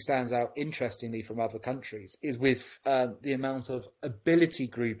actually stands out interestingly from other countries is with the amount of ability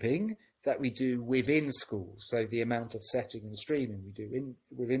grouping that we do within schools. So the amount of setting and streaming we do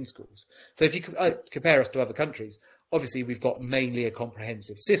within schools. So if you compare us to other countries, obviously we've got mainly a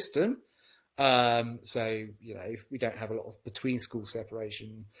comprehensive system. So, we don't have a lot of between school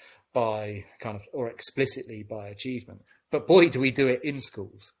separation by kind of, or explicitly by achievement. But boy, do we do it in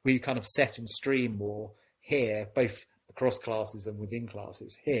schools. We kind of set and stream more here, both across classes and within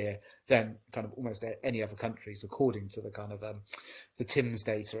classes here than kind of almost any other countries, according to the kind of the TIMSS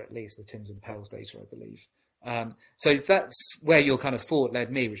data, at least the TIMSS and PELS data, I believe. So that's where your kind of thought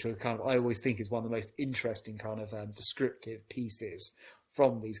led me, which I always think is one of the most interesting kind of descriptive pieces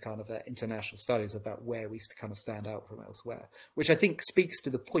from these kind of international studies about where we kind of stand out from elsewhere, which I think speaks to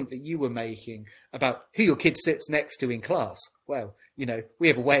the point that you were making about who your kid sits next to in class. Well, we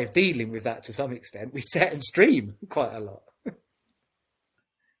have a way of dealing with that to some extent. We set and stream quite a lot.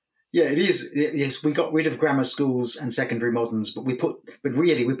 Yeah, it is. Yes, we got rid of grammar schools and secondary moderns, but we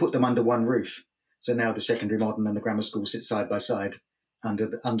put them under one roof. So now the secondary modern and the grammar school sit side by side under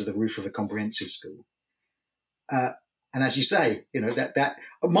the roof of a comprehensive school. And as you say, that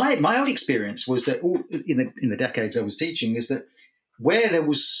my own experience was that in the decades I was teaching is that where there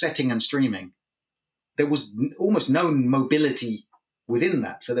was setting and streaming, there was almost no mobility within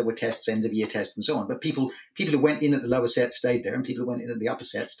that. So there were tests, end of year tests, and so on. But people who went in at the lower set stayed there, and people who went in at the upper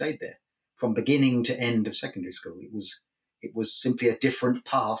set stayed there from beginning to end of secondary school. It was simply a different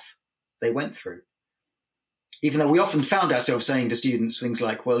path they went through. Even though we often found ourselves saying to students things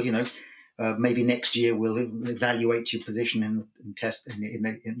like, "Well, maybe next year we'll evaluate your position in test, and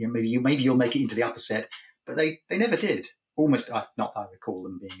maybe you'll make it into the upper set," but they never did. Almost not that I recall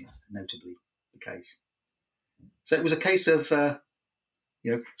them being notably the case. So it was a case of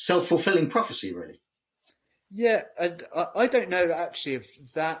self-fulfilling prophecy, really. Yeah, and I don't know actually of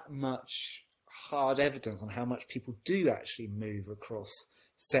that much hard evidence on how much people do actually move across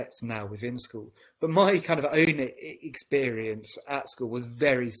sets now within school. But my kind of own experience at school was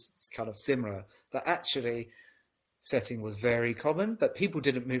very kind of similar, that actually setting was very common, but people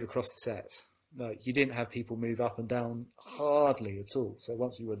didn't move across the sets. Like, you didn't have people move up and down hardly at all. So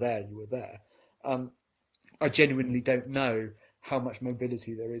once you were there, you were there. I genuinely don't know how much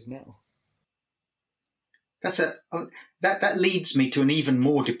mobility there is now. That leads me to an even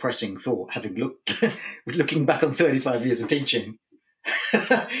more depressing thought, having looking back on 35 years of teaching.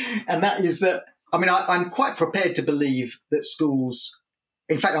 And that is that, I'm quite prepared to believe that schools,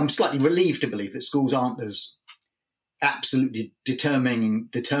 in fact, I'm slightly relieved to believe that schools aren't as absolutely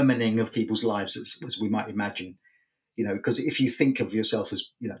determining of people's lives as we might imagine. Because if you think of yourself as,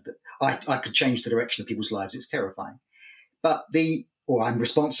 I could change the direction of people's lives, it's terrifying. Or I'm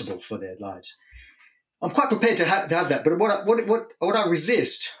responsible for their lives. I'm quite prepared to have that. But what I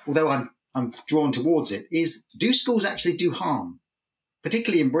resist, although I'm drawn towards it, is, do schools actually do harm?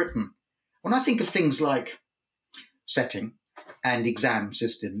 Particularly in Britain, when I think of things like setting and exam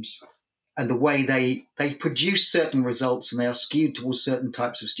systems and the way they produce certain results and they are skewed towards certain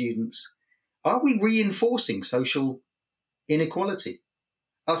types of students, are we reinforcing social inequality?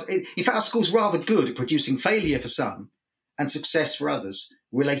 In fact, our school's rather good at producing failure for some and success for others,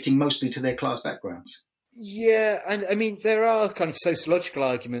 relating mostly to their class backgrounds. Yeah, and there are kind of sociological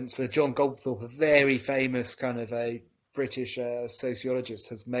arguments. John Goldthorpe, a very famous kind of a British sociologist,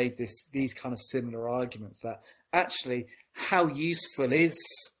 has made these kind of similar arguments, that actually how useful is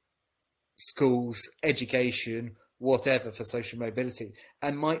schools, education, whatever, for social mobility,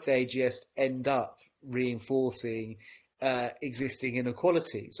 and might they just end up reinforcing existing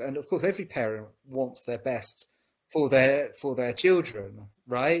inequalities? And of course, every parent wants their best for their children,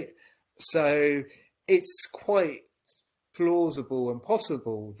 right? So it's quite plausible and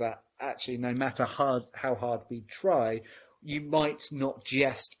possible that actually, no matter how hard we try, you might not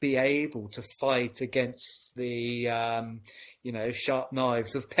just be able to fight against the sharp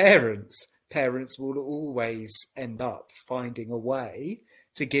knives of parents. Parents will always end up finding a way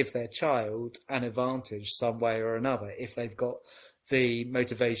to give their child an advantage some way or another if they've got the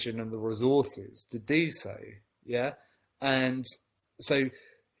motivation and the resources to do so. Yeah. And so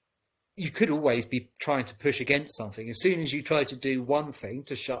you could always be trying to push against something. As soon as you try to do one thing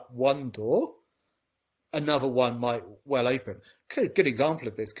to shut one door, another one might well open. Good example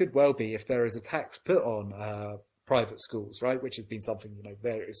of this could well be if there is a tax put on private schools, right, which has been something,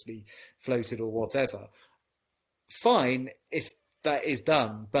 variously floated or whatever. Fine if that is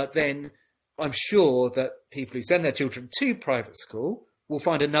done, but then I'm sure that people who send their children to private school will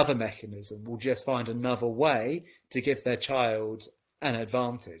find another mechanism, will just find another way to give their child an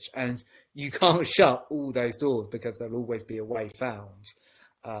advantage. And you can't shut all those doors because there'll always be a way found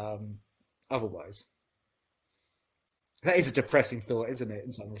otherwise. That is a depressing thought, isn't it,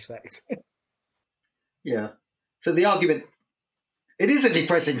 in some respects? Yeah. So the argument, it is a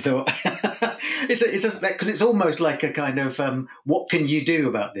depressing thought. Because it's almost like a kind of what can you do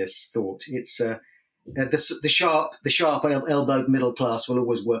about this thought? It's the sharp elbowed middle class will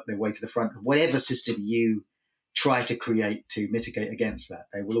always work their way to the front of whatever system you try to create to mitigate against that.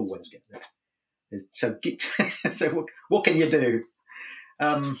 They will always get there. So what can you do?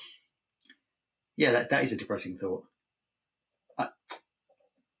 That is a depressing thought.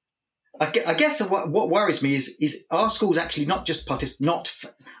 I guess what worries me is are schools actually not just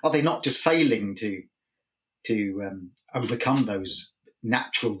are they not just failing to overcome those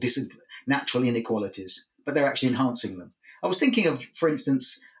natural inequalities, but they're actually enhancing them. I was thinking of, for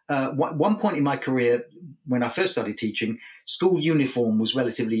instance, one point in my career when I first started teaching, school uniform was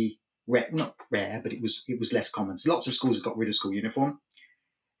relatively not rare, but it was less common. So lots of schools got rid of school uniform.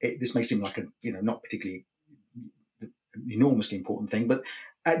 this may seem like a not particularly enormously important thing, but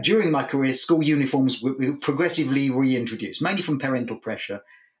during my career, school uniforms were progressively reintroduced, mainly from parental pressure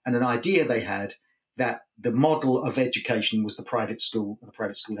and an idea they had that the model of education was the private school. The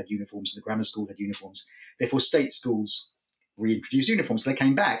private school had uniforms, and the grammar school had uniforms. Therefore, state schools reintroduced uniforms. So they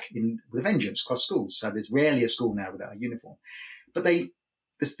came back with a vengeance across schools. So there's rarely a school now without a uniform. But the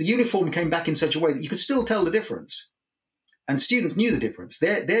uniform came back in such a way that you could still tell the difference. And students knew the difference.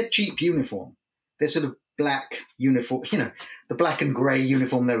 Their cheap uniform, their sort of black uniform, the black and grey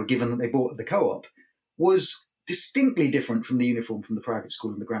uniform they were given that they bought at the co-op, was distinctly different from the uniform from the private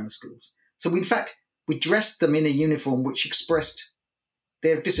school and the grammar schools. So in fact, we dressed them in a uniform which expressed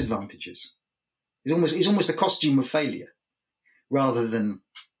their disadvantages. It's almost a costume of failure, rather than,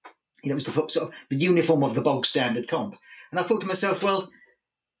 it was the sort of the uniform of the bog standard comp. And I thought to myself, well,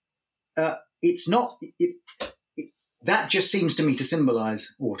 it's not. That just seems to me to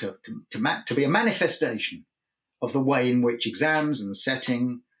symbolise, or to be a manifestation of the way in which exams and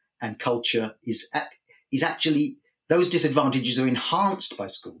setting and culture is actually, those disadvantages are enhanced by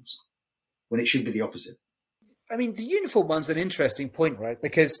schools when it should be the opposite. I mean, the uniform one's an interesting point, right?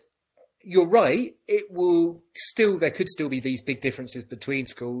 Because you're right, there could still be these big differences between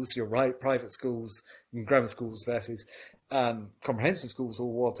schools. You're right, private schools and grammar schools versus comprehensive schools or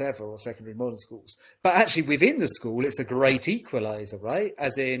whatever, or secondary modern schools. But actually within the school, it's a great equalizer, right?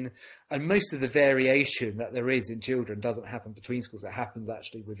 As in, and most of the variation that there is in children doesn't happen between schools. It happens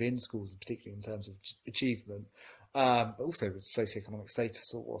actually within schools, particularly in terms of achievement, but also with socioeconomic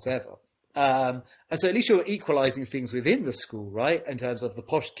status or whatever. And so at least you're equalising things within the school, right? In terms of the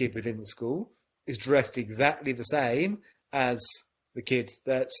posh kid within the school is dressed exactly the same as the kid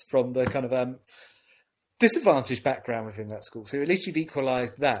that's from the kind of disadvantaged background within that school. So at least you've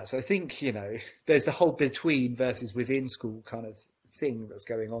equalised that. So I think, there's the whole between versus within school kind of thing that's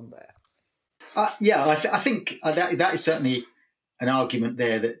going on there. I think that is certainly an argument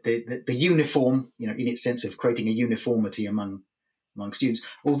there, that the uniform, in its sense of creating a uniformity among students.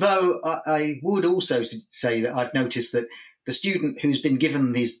 Although I would also say that I've noticed that the student who's been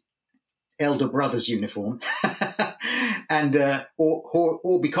given his elder brother's uniform and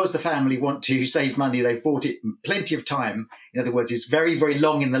or because the family want to save money, they've bought it in plenty of time. In other words, it's very, very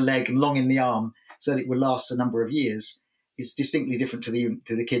long in the leg and long in the arm so that it will last a number of years. It's distinctly different to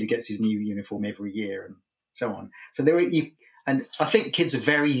the kid who gets his new uniform every year and so on. So and I think kids are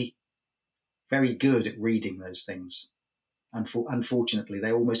very, very good at reading those things. Unfortunately,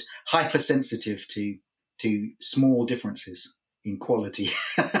 they're almost hypersensitive to small differences in quality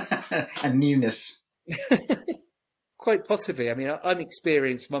and newness. Quite possibly. I mean, I'm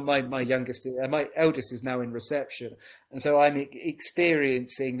experienced. My eldest is now in reception, and so I'm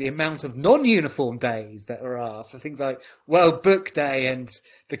experiencing the amount of non-uniform days that there are for things like World Book Day and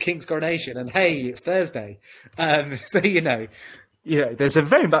the King's Coronation, and hey, it's Thursday. So there's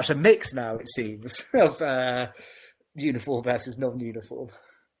very much a mix now, it seems, of uniform versus non-uniform.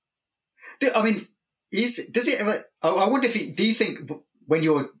 I mean, does it ever? I wonder do you think when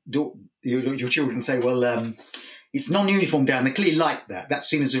your children say, well, it's non-uniform day, and they clearly like that, that's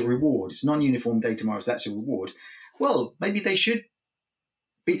seen as a reward. It's non-uniform day tomorrow, so that's a reward. Well, maybe they should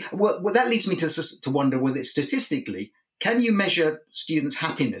be. Well, that leads me to wonder whether statistically, can you measure students'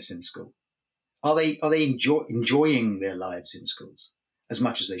 happiness in school? Are they enjoying their lives in schools as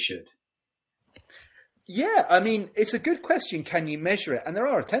much as they should? Yeah, I mean, it's a good question. Can you measure it? And there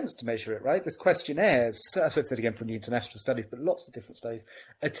are attempts to measure it, right? There's questionnaires, as I've said again from the international studies, but lots of different studies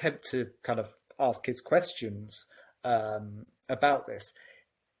attempt to kind of ask kids questions about this.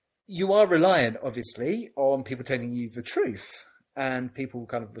 You are reliant, obviously, on people telling you the truth and people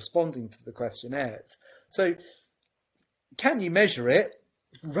kind of responding to the questionnaires. So can you measure it?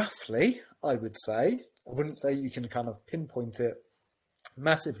 Roughly, I would say. I wouldn't say you can kind of pinpoint it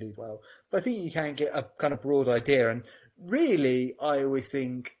massively well, but I think you can get a kind of broad idea. And really, I always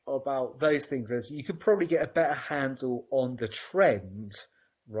think about those things as you could probably get a better handle on the trend,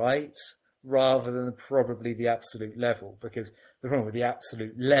 right, rather than probably the absolute level, because the problem with the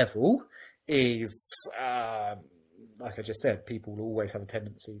absolute level is like I just said, people will always have a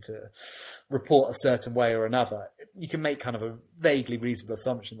tendency to report a certain way or another. You can make kind of a vaguely reasonable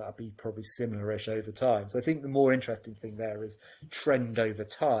assumption that would be probably similar-ish over time. So I think the more interesting thing there is trend over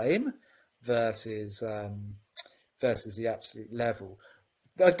time versus the absolute level.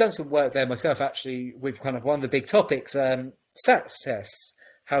 I've done some work there myself, actually, with kind of one of the big topics, SATs tests.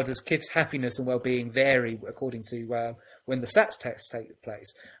 How does kids' happiness and well-being vary according to when the SATs tests take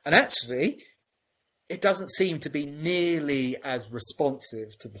place? And actually, it doesn't seem to be nearly as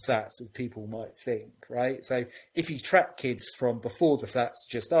responsive to the SATs as people might think, right? So if you track kids from before the SATs,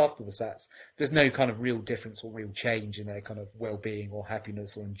 just after the SATs, there's no kind of real difference or real change in their kind of well-being or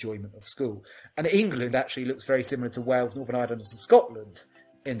happiness or enjoyment of school. And England actually looks very similar to Wales, Northern Ireland and Scotland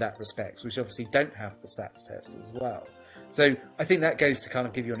in that respect, which obviously don't have the SATs tests as well. So I think that goes to kind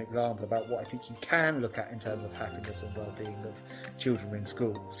of give you an example about what I think you can look at in terms of happiness and well-being of children in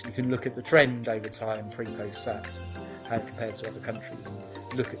schools. You can look at the trend over time, pre-post SATs, how it compares to other countries, and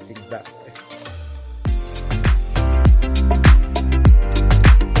look at things that way.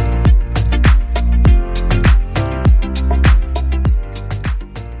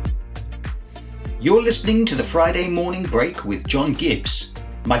 You're listening to the Friday Morning Break with John Gibbs.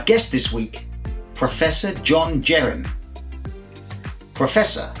 My guest this week, Professor John Jerrim,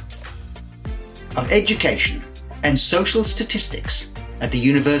 Professor of Education and Social Statistics at the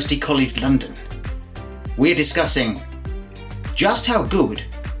University College London. We're discussing just how good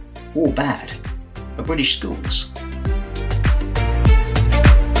or bad are British schools.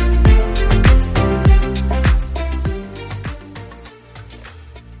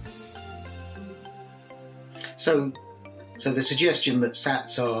 So the suggestion that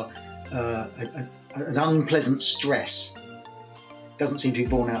SATs are an unpleasant stress doesn't seem to be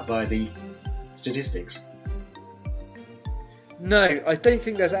borne out by the statistics. No, I don't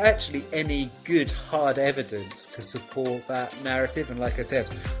think there's actually any good hard evidence to support that narrative. And like I said,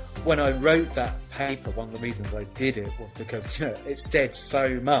 when I wrote that paper, one of the reasons I did it was because it said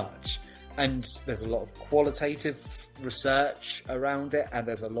so much, and there's a lot of qualitative research around it, and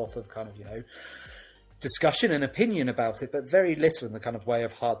there's a lot of kind of discussion and opinion about it, but very little in the kind of way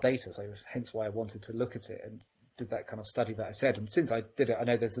of hard data. So hence why I wanted to look at it and did that kind of study that I said. And since I did it, I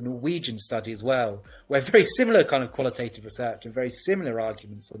know there's a Norwegian study as well, where very similar kind of qualitative research and very similar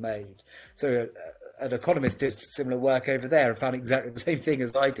arguments are made. So an economist did similar work over there and found exactly the same thing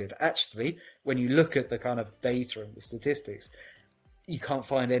as I did. Actually, when you look at the kind of data and the statistics, you can't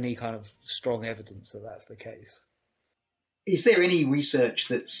find any kind of strong evidence that that's the case. Is there any research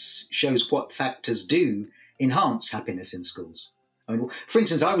that shows what factors do enhance happiness in schools? I mean, for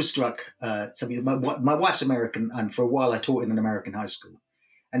instance, I was struck, my wife's American, and for a while I taught in an American high school.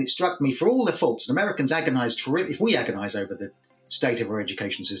 And it struck me, for all their faults, and Americans agonise, if we agonise over the state of our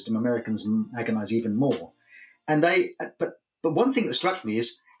education system, Americans agonise even more. And but one thing that struck me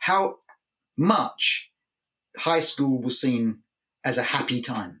is how much high school was seen as a happy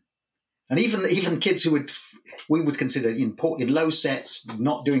time. And even kids who we would consider in low sets,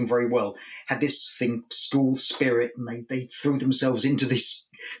 not doing very well, had this thing, school spirit, and they threw themselves into this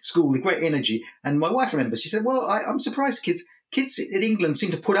school with great energy. And my wife remembers, she said, well, I'm surprised kids in England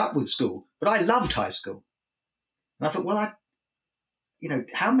seem to put up with school, but I loved high school. And I thought, well,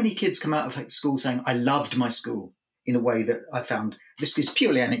 how many kids come out of school saying, I loved my school, in a way that I found, this is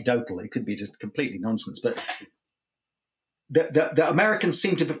purely anecdotal, it could be just completely nonsense, but the Americans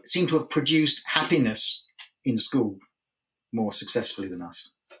seem to have produced happiness in school more successfully than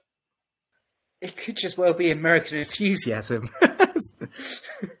us. It could just well be American enthusiasm.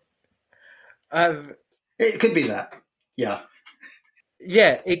 It could be that, yeah.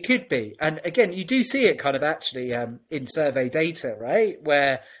 Yeah, it could be. And again, you do see it kind of actually in survey data, right?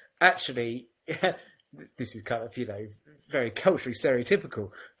 Where actually, this is kind of, very culturally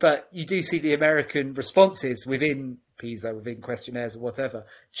stereotypical, but you do see the American responses within PISA, within questionnaires or whatever,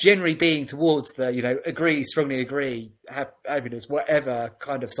 generally being towards the, agree, strongly agree, happiness, whatever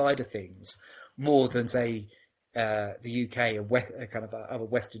kind of side of things, more than, say, the UK and kind of other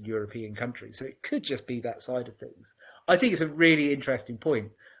Western European countries. So it could just be that side of things. I think it's a really interesting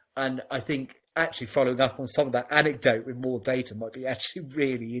point. And I think actually following up on some of that anecdote with more data might be actually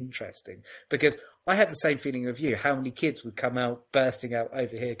really interesting, because I had the same feeling of you. How many kids would come out, bursting out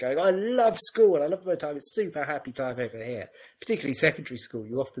over here going, I love school and I love my time. It's super happy time over here. Particularly secondary school.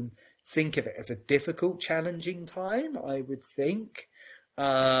 You often think of it as a difficult, challenging time, I would think.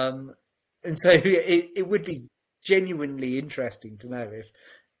 And so it would be genuinely interesting to know if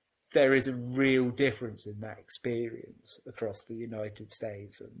there is a real difference in that experience across the United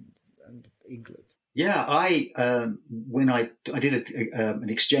States and England. Yeah, when I did an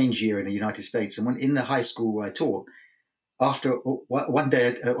exchange year in the United States, and when in the high school where I taught, after one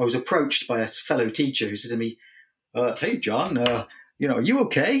day I was approached by a fellow teacher who said to me, "Hey John, are you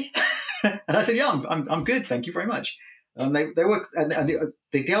okay?" And I said, "Yeah, I'm good, thank you very much." And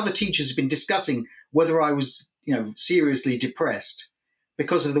the other teachers had been discussing whether I was seriously depressed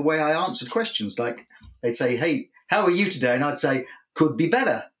because of the way I answered questions. Like they'd say, "Hey, how are you today?" And I'd say, "Could be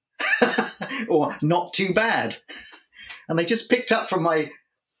better." Or not too bad. And they just picked up from my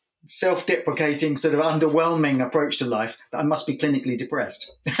self-deprecating, sort of underwhelming approach to life that I must be clinically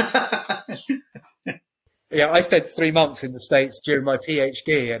depressed. Yeah, I spent 3 months in the States during my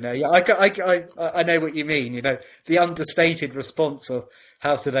PhD, and I know what you mean. You know, the understated response of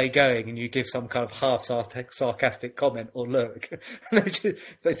 "How's the day going?" and you give some kind of half sarcastic comment or look, and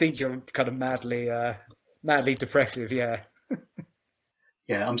they think you're kind of madly depressive. Yeah.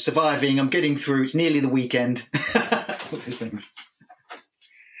 Yeah, I'm surviving. I'm getting through. It's nearly the weekend. All those things.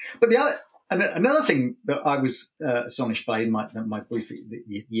 But another thing that I was astonished by in my brief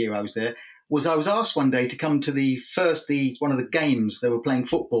year I was there was I was asked one day to come to one of the games. They were playing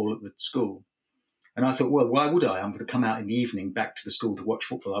football at the school, and I thought, well, why would I? I'm going to come out in the evening back to the school to watch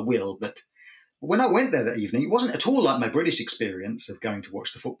football. I will, but when I went there that evening, it wasn't at all like my British experience of going to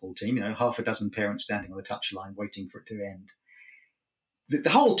watch the football team. You know, half a dozen parents standing on the touchline waiting for it to end. The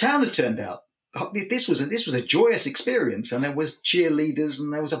whole town had turned out. This was a joyous experience, and there was cheerleaders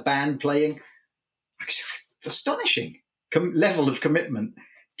and there was a band playing. Astonishing level of commitment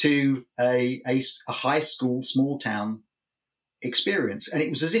to a high school, small town experience. And it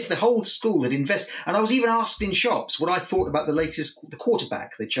was as if the whole school had invested. And I was even asked in shops what I thought about the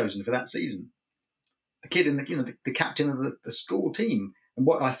quarterback they'd chosen for that season, the kid and the captain of the school team, and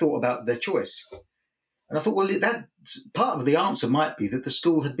what I thought about their choice. And I thought, well, that part of the answer might be that the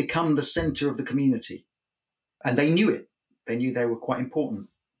school had become the centre of the community, and they knew it. They knew they were quite important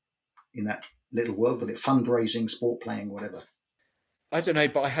in that little world, with it fundraising, sport playing, whatever. I don't know,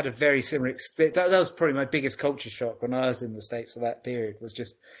 but I had a very similar experience. That was probably my biggest culture shock when I was in the States for that period, was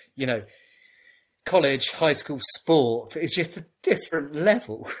just, college, high school sport is just a different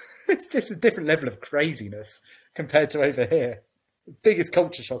level. It's just a different level of craziness compared to over here. The biggest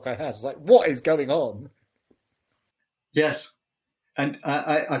culture shock I had was like, what is going on? Yes. And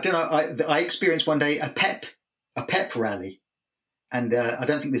I don't know, I experienced one day a pep rally. And I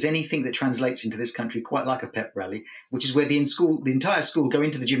don't think there's anything that translates into this country quite like a pep rally, which is where the entire school go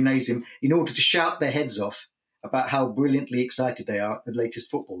into the gymnasium in order to shout their heads off about how brilliantly excited they are at the latest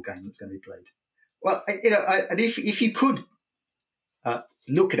football game that's going to be played. Well, and if you could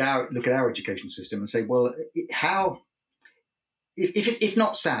look at our education system and say, well, how, if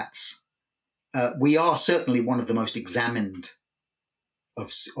not SATs, we are certainly one of the most examined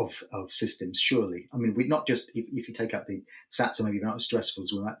of systems, surely. I mean, we're not just, if you take out the SATs are maybe not as stressful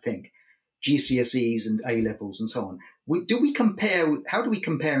as we might think, GCSEs and A levels and so on. How do we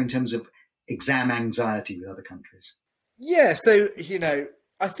compare in terms of exam anxiety with other countries? Yeah, so,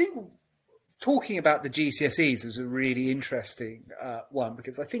 I think talking about the GCSEs is a really interesting one,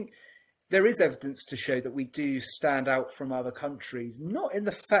 because I think there is evidence to show that we do stand out from other countries, not in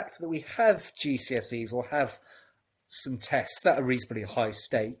the fact that we have GCSEs or have some tests that are reasonably high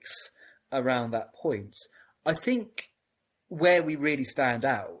stakes around that point. I think where we really stand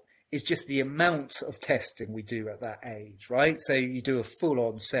out is just the amount of testing we do at that age, right? So you do a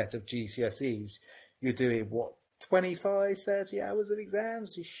full-on set of GCSEs, you're doing, 25, 30 hours of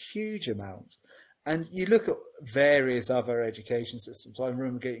exams, a huge amount. And you look at various other education systems. I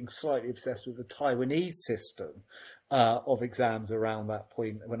remember getting slightly obsessed with the Taiwanese system of exams around that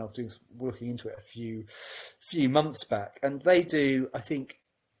point when I was looking into it a few months back. And they do, I think,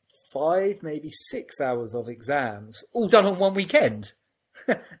 5, maybe 6 hours of exams, all done on one weekend.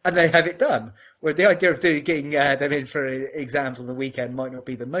 And they have it done. Where the idea of getting them in for exams on the weekend might not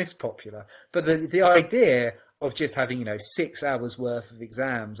be the most popular. But the idea of just having, 6 hours worth of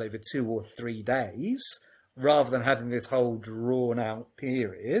exams over 2 or 3 days, rather than having this whole drawn out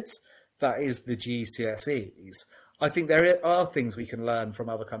period, that is the GCSEs. I think there are things we can learn from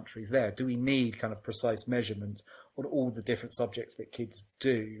other countries there. Do we need kind of precise measurement on all the different subjects that kids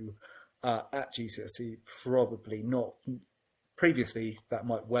do at GCSE? Probably not. Previously, that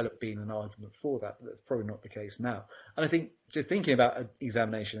might well have been an argument for that, but that's probably not the case now. And I think just thinking about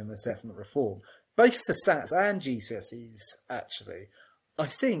examination and assessment reform, both for SATs and GCSEs, actually, I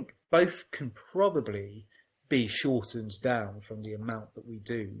think both can probably be shortened down from the amount that we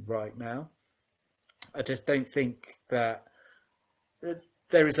do right now. I just don't think that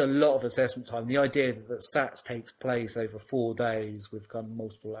there is a lot of assessment time. The idea that SATs takes place over 4 days with kind of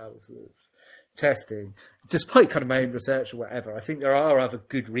multiple hours of testing, despite kind of my own research or whatever, I think there are other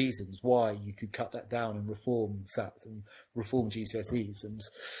good reasons why you could cut that down and reform SATs and reform GCSEs and,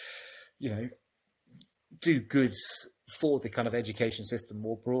 do good for the kind of education system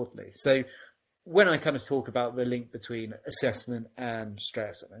more broadly. So when I kind of talk about the link between assessment and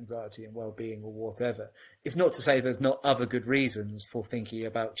stress and anxiety and well-being or whatever, it's not to say there's not other good reasons for thinking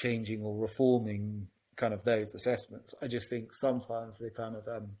about changing or reforming kind of those assessments. I just think sometimes they're kind of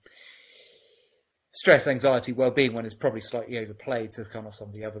stress, anxiety, well-being one is probably slightly overplayed to kind of some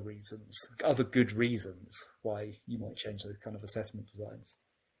of the other good reasons why you might change those kind of assessment designs.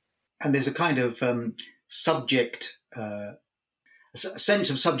 And there's a kind of subject, a sense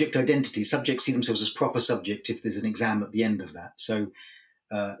of subject identity. Subjects see themselves as proper subject if there's an exam at the end of that. So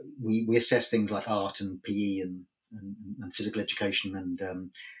we assess things like art and PE and physical education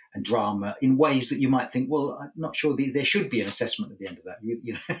and drama in ways that you might think, well, I'm not sure there should be an assessment at the end of that.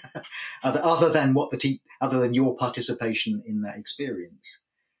 You know, other than your participation in that experience.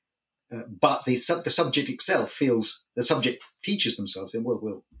 But the subject itself feels, the subject teaches themselves, then,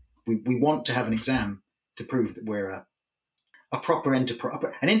 well, we want to have an exam to prove that we're a proper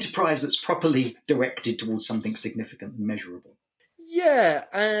enterprise, an enterprise that's properly directed towards something significant and measurable. Yeah,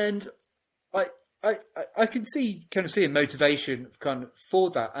 and I can see a motivation kind of for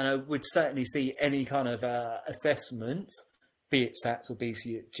that, and I would certainly see any kind of assessment, be it SATs or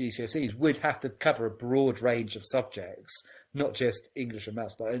GCSEs, would have to cover a broad range of subjects, not just English and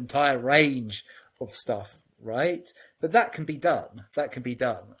maths, but an entire range of stuff, right? But that can be done.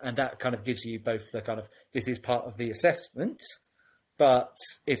 And that kind of gives you both the kind of, this is part of the assessment, but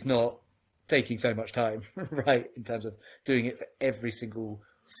it's not taking so much time, right, in terms of doing it for every single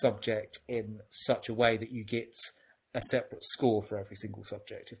subject in such a way that you get a separate score for every single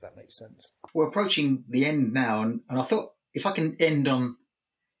subject, if that makes sense. We're approaching the end now, and I thought if I can end on,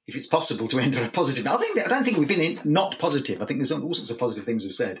 if it's possible to end on a positive, I don't think we've been not positive. I think there's all sorts of positive things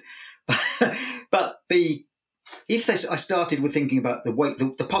we've said, but I started with thinking about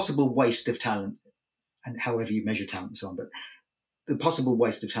the possible waste of talent, and however you measure talent and so on, but the possible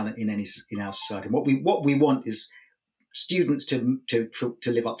waste of talent in our society. And what we want is students to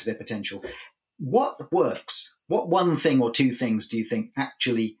live up to their potential. What works? What one thing or two things do you think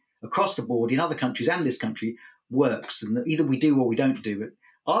actually across the board in other countries and this country works, and that either we do or we don't do it?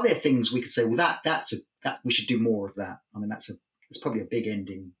 Are there things we could say, well, that we should do more of that? I mean, it's probably a big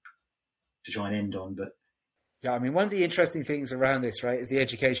ending to try and end on, but yeah, I mean, one of the interesting things around this, right, is the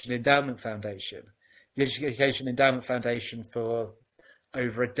Education Endowment Foundation. The Education Endowment Foundation for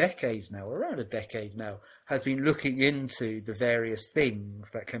around a decade now, has been looking into the various things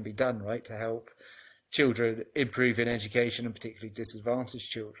that can be done, right, to help children improve in education, and particularly disadvantaged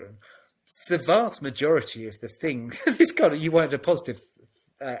children. The vast majority of the things, you wanted a positive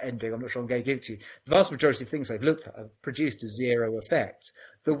ending, I'm not sure I'm going to give it to you. The vast majority of things they've looked at have produced a zero effect.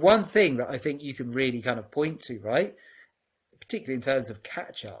 The one thing that I think you can really kind of point to, right, particularly in terms of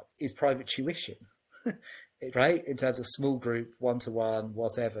catch-up, is private tuition. Right, in terms of small group, one-to-one,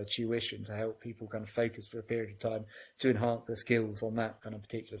 whatever, tuition to help people kind of focus for a period of time to enhance their skills on that kind of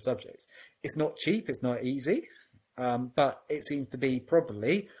particular subject. It's not cheap, it's not easy, but it seems to be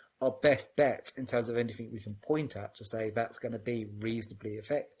probably our best bet in terms of anything we can point at to say that's going to be reasonably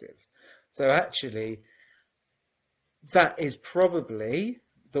effective. So actually, that is probably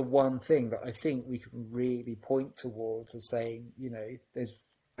the one thing that I think we can really point towards as saying, there's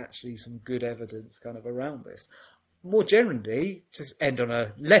actually some good evidence kind of around this. More generally, to end on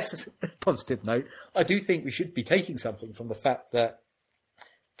a less positive note, I do think we should be taking something from the fact that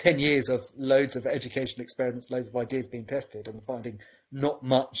 10 years of loads of educational experiments, loads of ideas being tested and finding not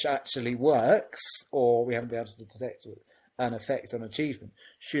much actually works, or we haven't been able to detect an effect on achievement,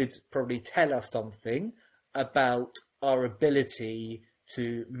 should probably tell us something about our ability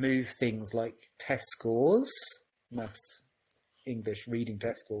to move things like test scores, maths, English reading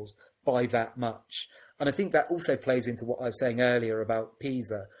test scores, by that much. And I think that also plays into what I was saying earlier about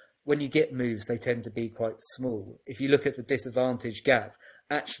PISA. When you get moves, they tend to be quite small. If you look at the disadvantage gap,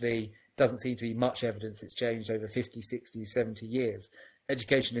 actually doesn't seem to be much evidence it's changed over 50, 60, 70 years.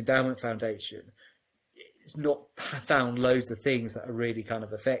 Education Endowment Foundation, it's not found loads of things that are really kind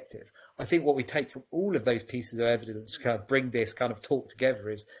of effective. I think what we take from all of those pieces of evidence to kind of bring this kind of talk together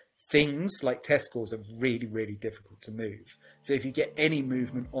is things like test scores are really, really difficult to move. So if you get any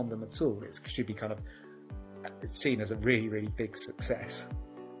movement on them at all, it should be kind of seen as a really, really big success.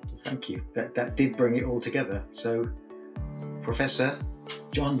 Thank you. That did bring it all together. So, Professor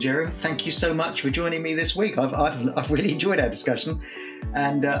John Jerrim, thank you so much for joining me this week. I've really enjoyed our discussion,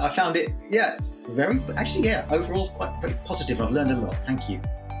 and I found it, overall quite very positive. I've learned a lot. Thank you.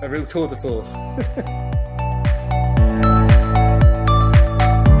 A real tour de force.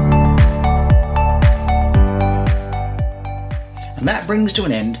 And that brings to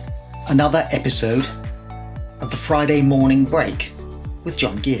an end another episode of the Friday Morning Break with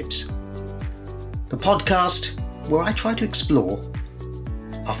John Gibbs, the podcast where I try to explore,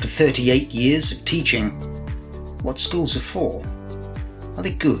 after 38 years of teaching, what schools are for. Are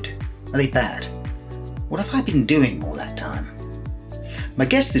they good? Are they bad? What have I been doing all that time? My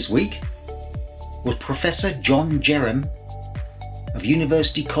guest this week was Professor John Jerrim of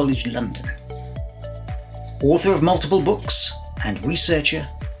University College London, author of multiple books and researcher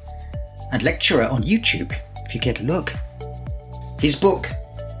and lecturer on YouTube, if you get a look. His book,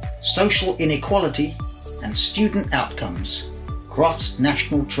 Social Inequality and Student Outcomes,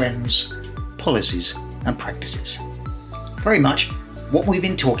 Cross-National Trends, Policies and Practices. Very much what we've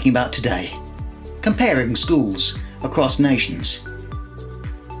been talking about today, comparing schools across nations.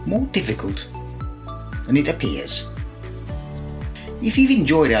 More difficult than it appears. If you've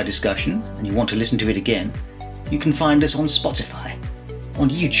enjoyed our discussion and you want to listen to it again, you can find us on Spotify, on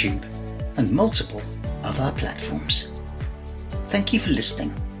YouTube and multiple other platforms. Thank you for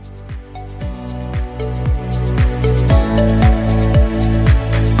listening.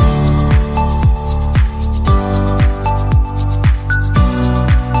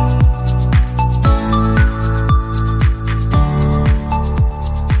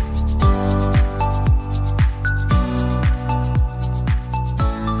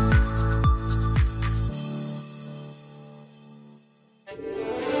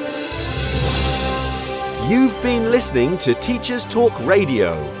 You've been listening to Teachers Talk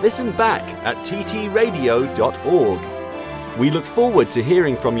Radio. Listen back at ttradio.org. We look forward to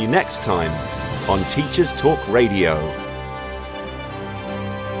hearing from you next time on Teachers Talk Radio.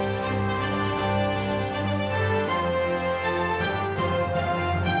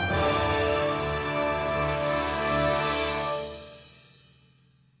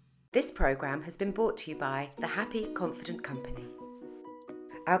 This programme has been brought to you by the Happy Confident Company.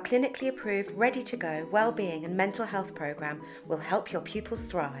 Our clinically approved, ready-to-go wellbeing and mental health programme will help your pupils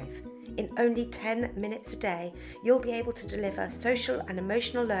thrive. In only 10 minutes a day, you'll be able to deliver social and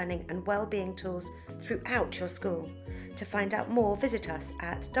emotional learning and wellbeing tools throughout your school. To find out more, visit us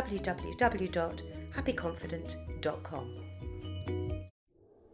at www.happyconfident.com.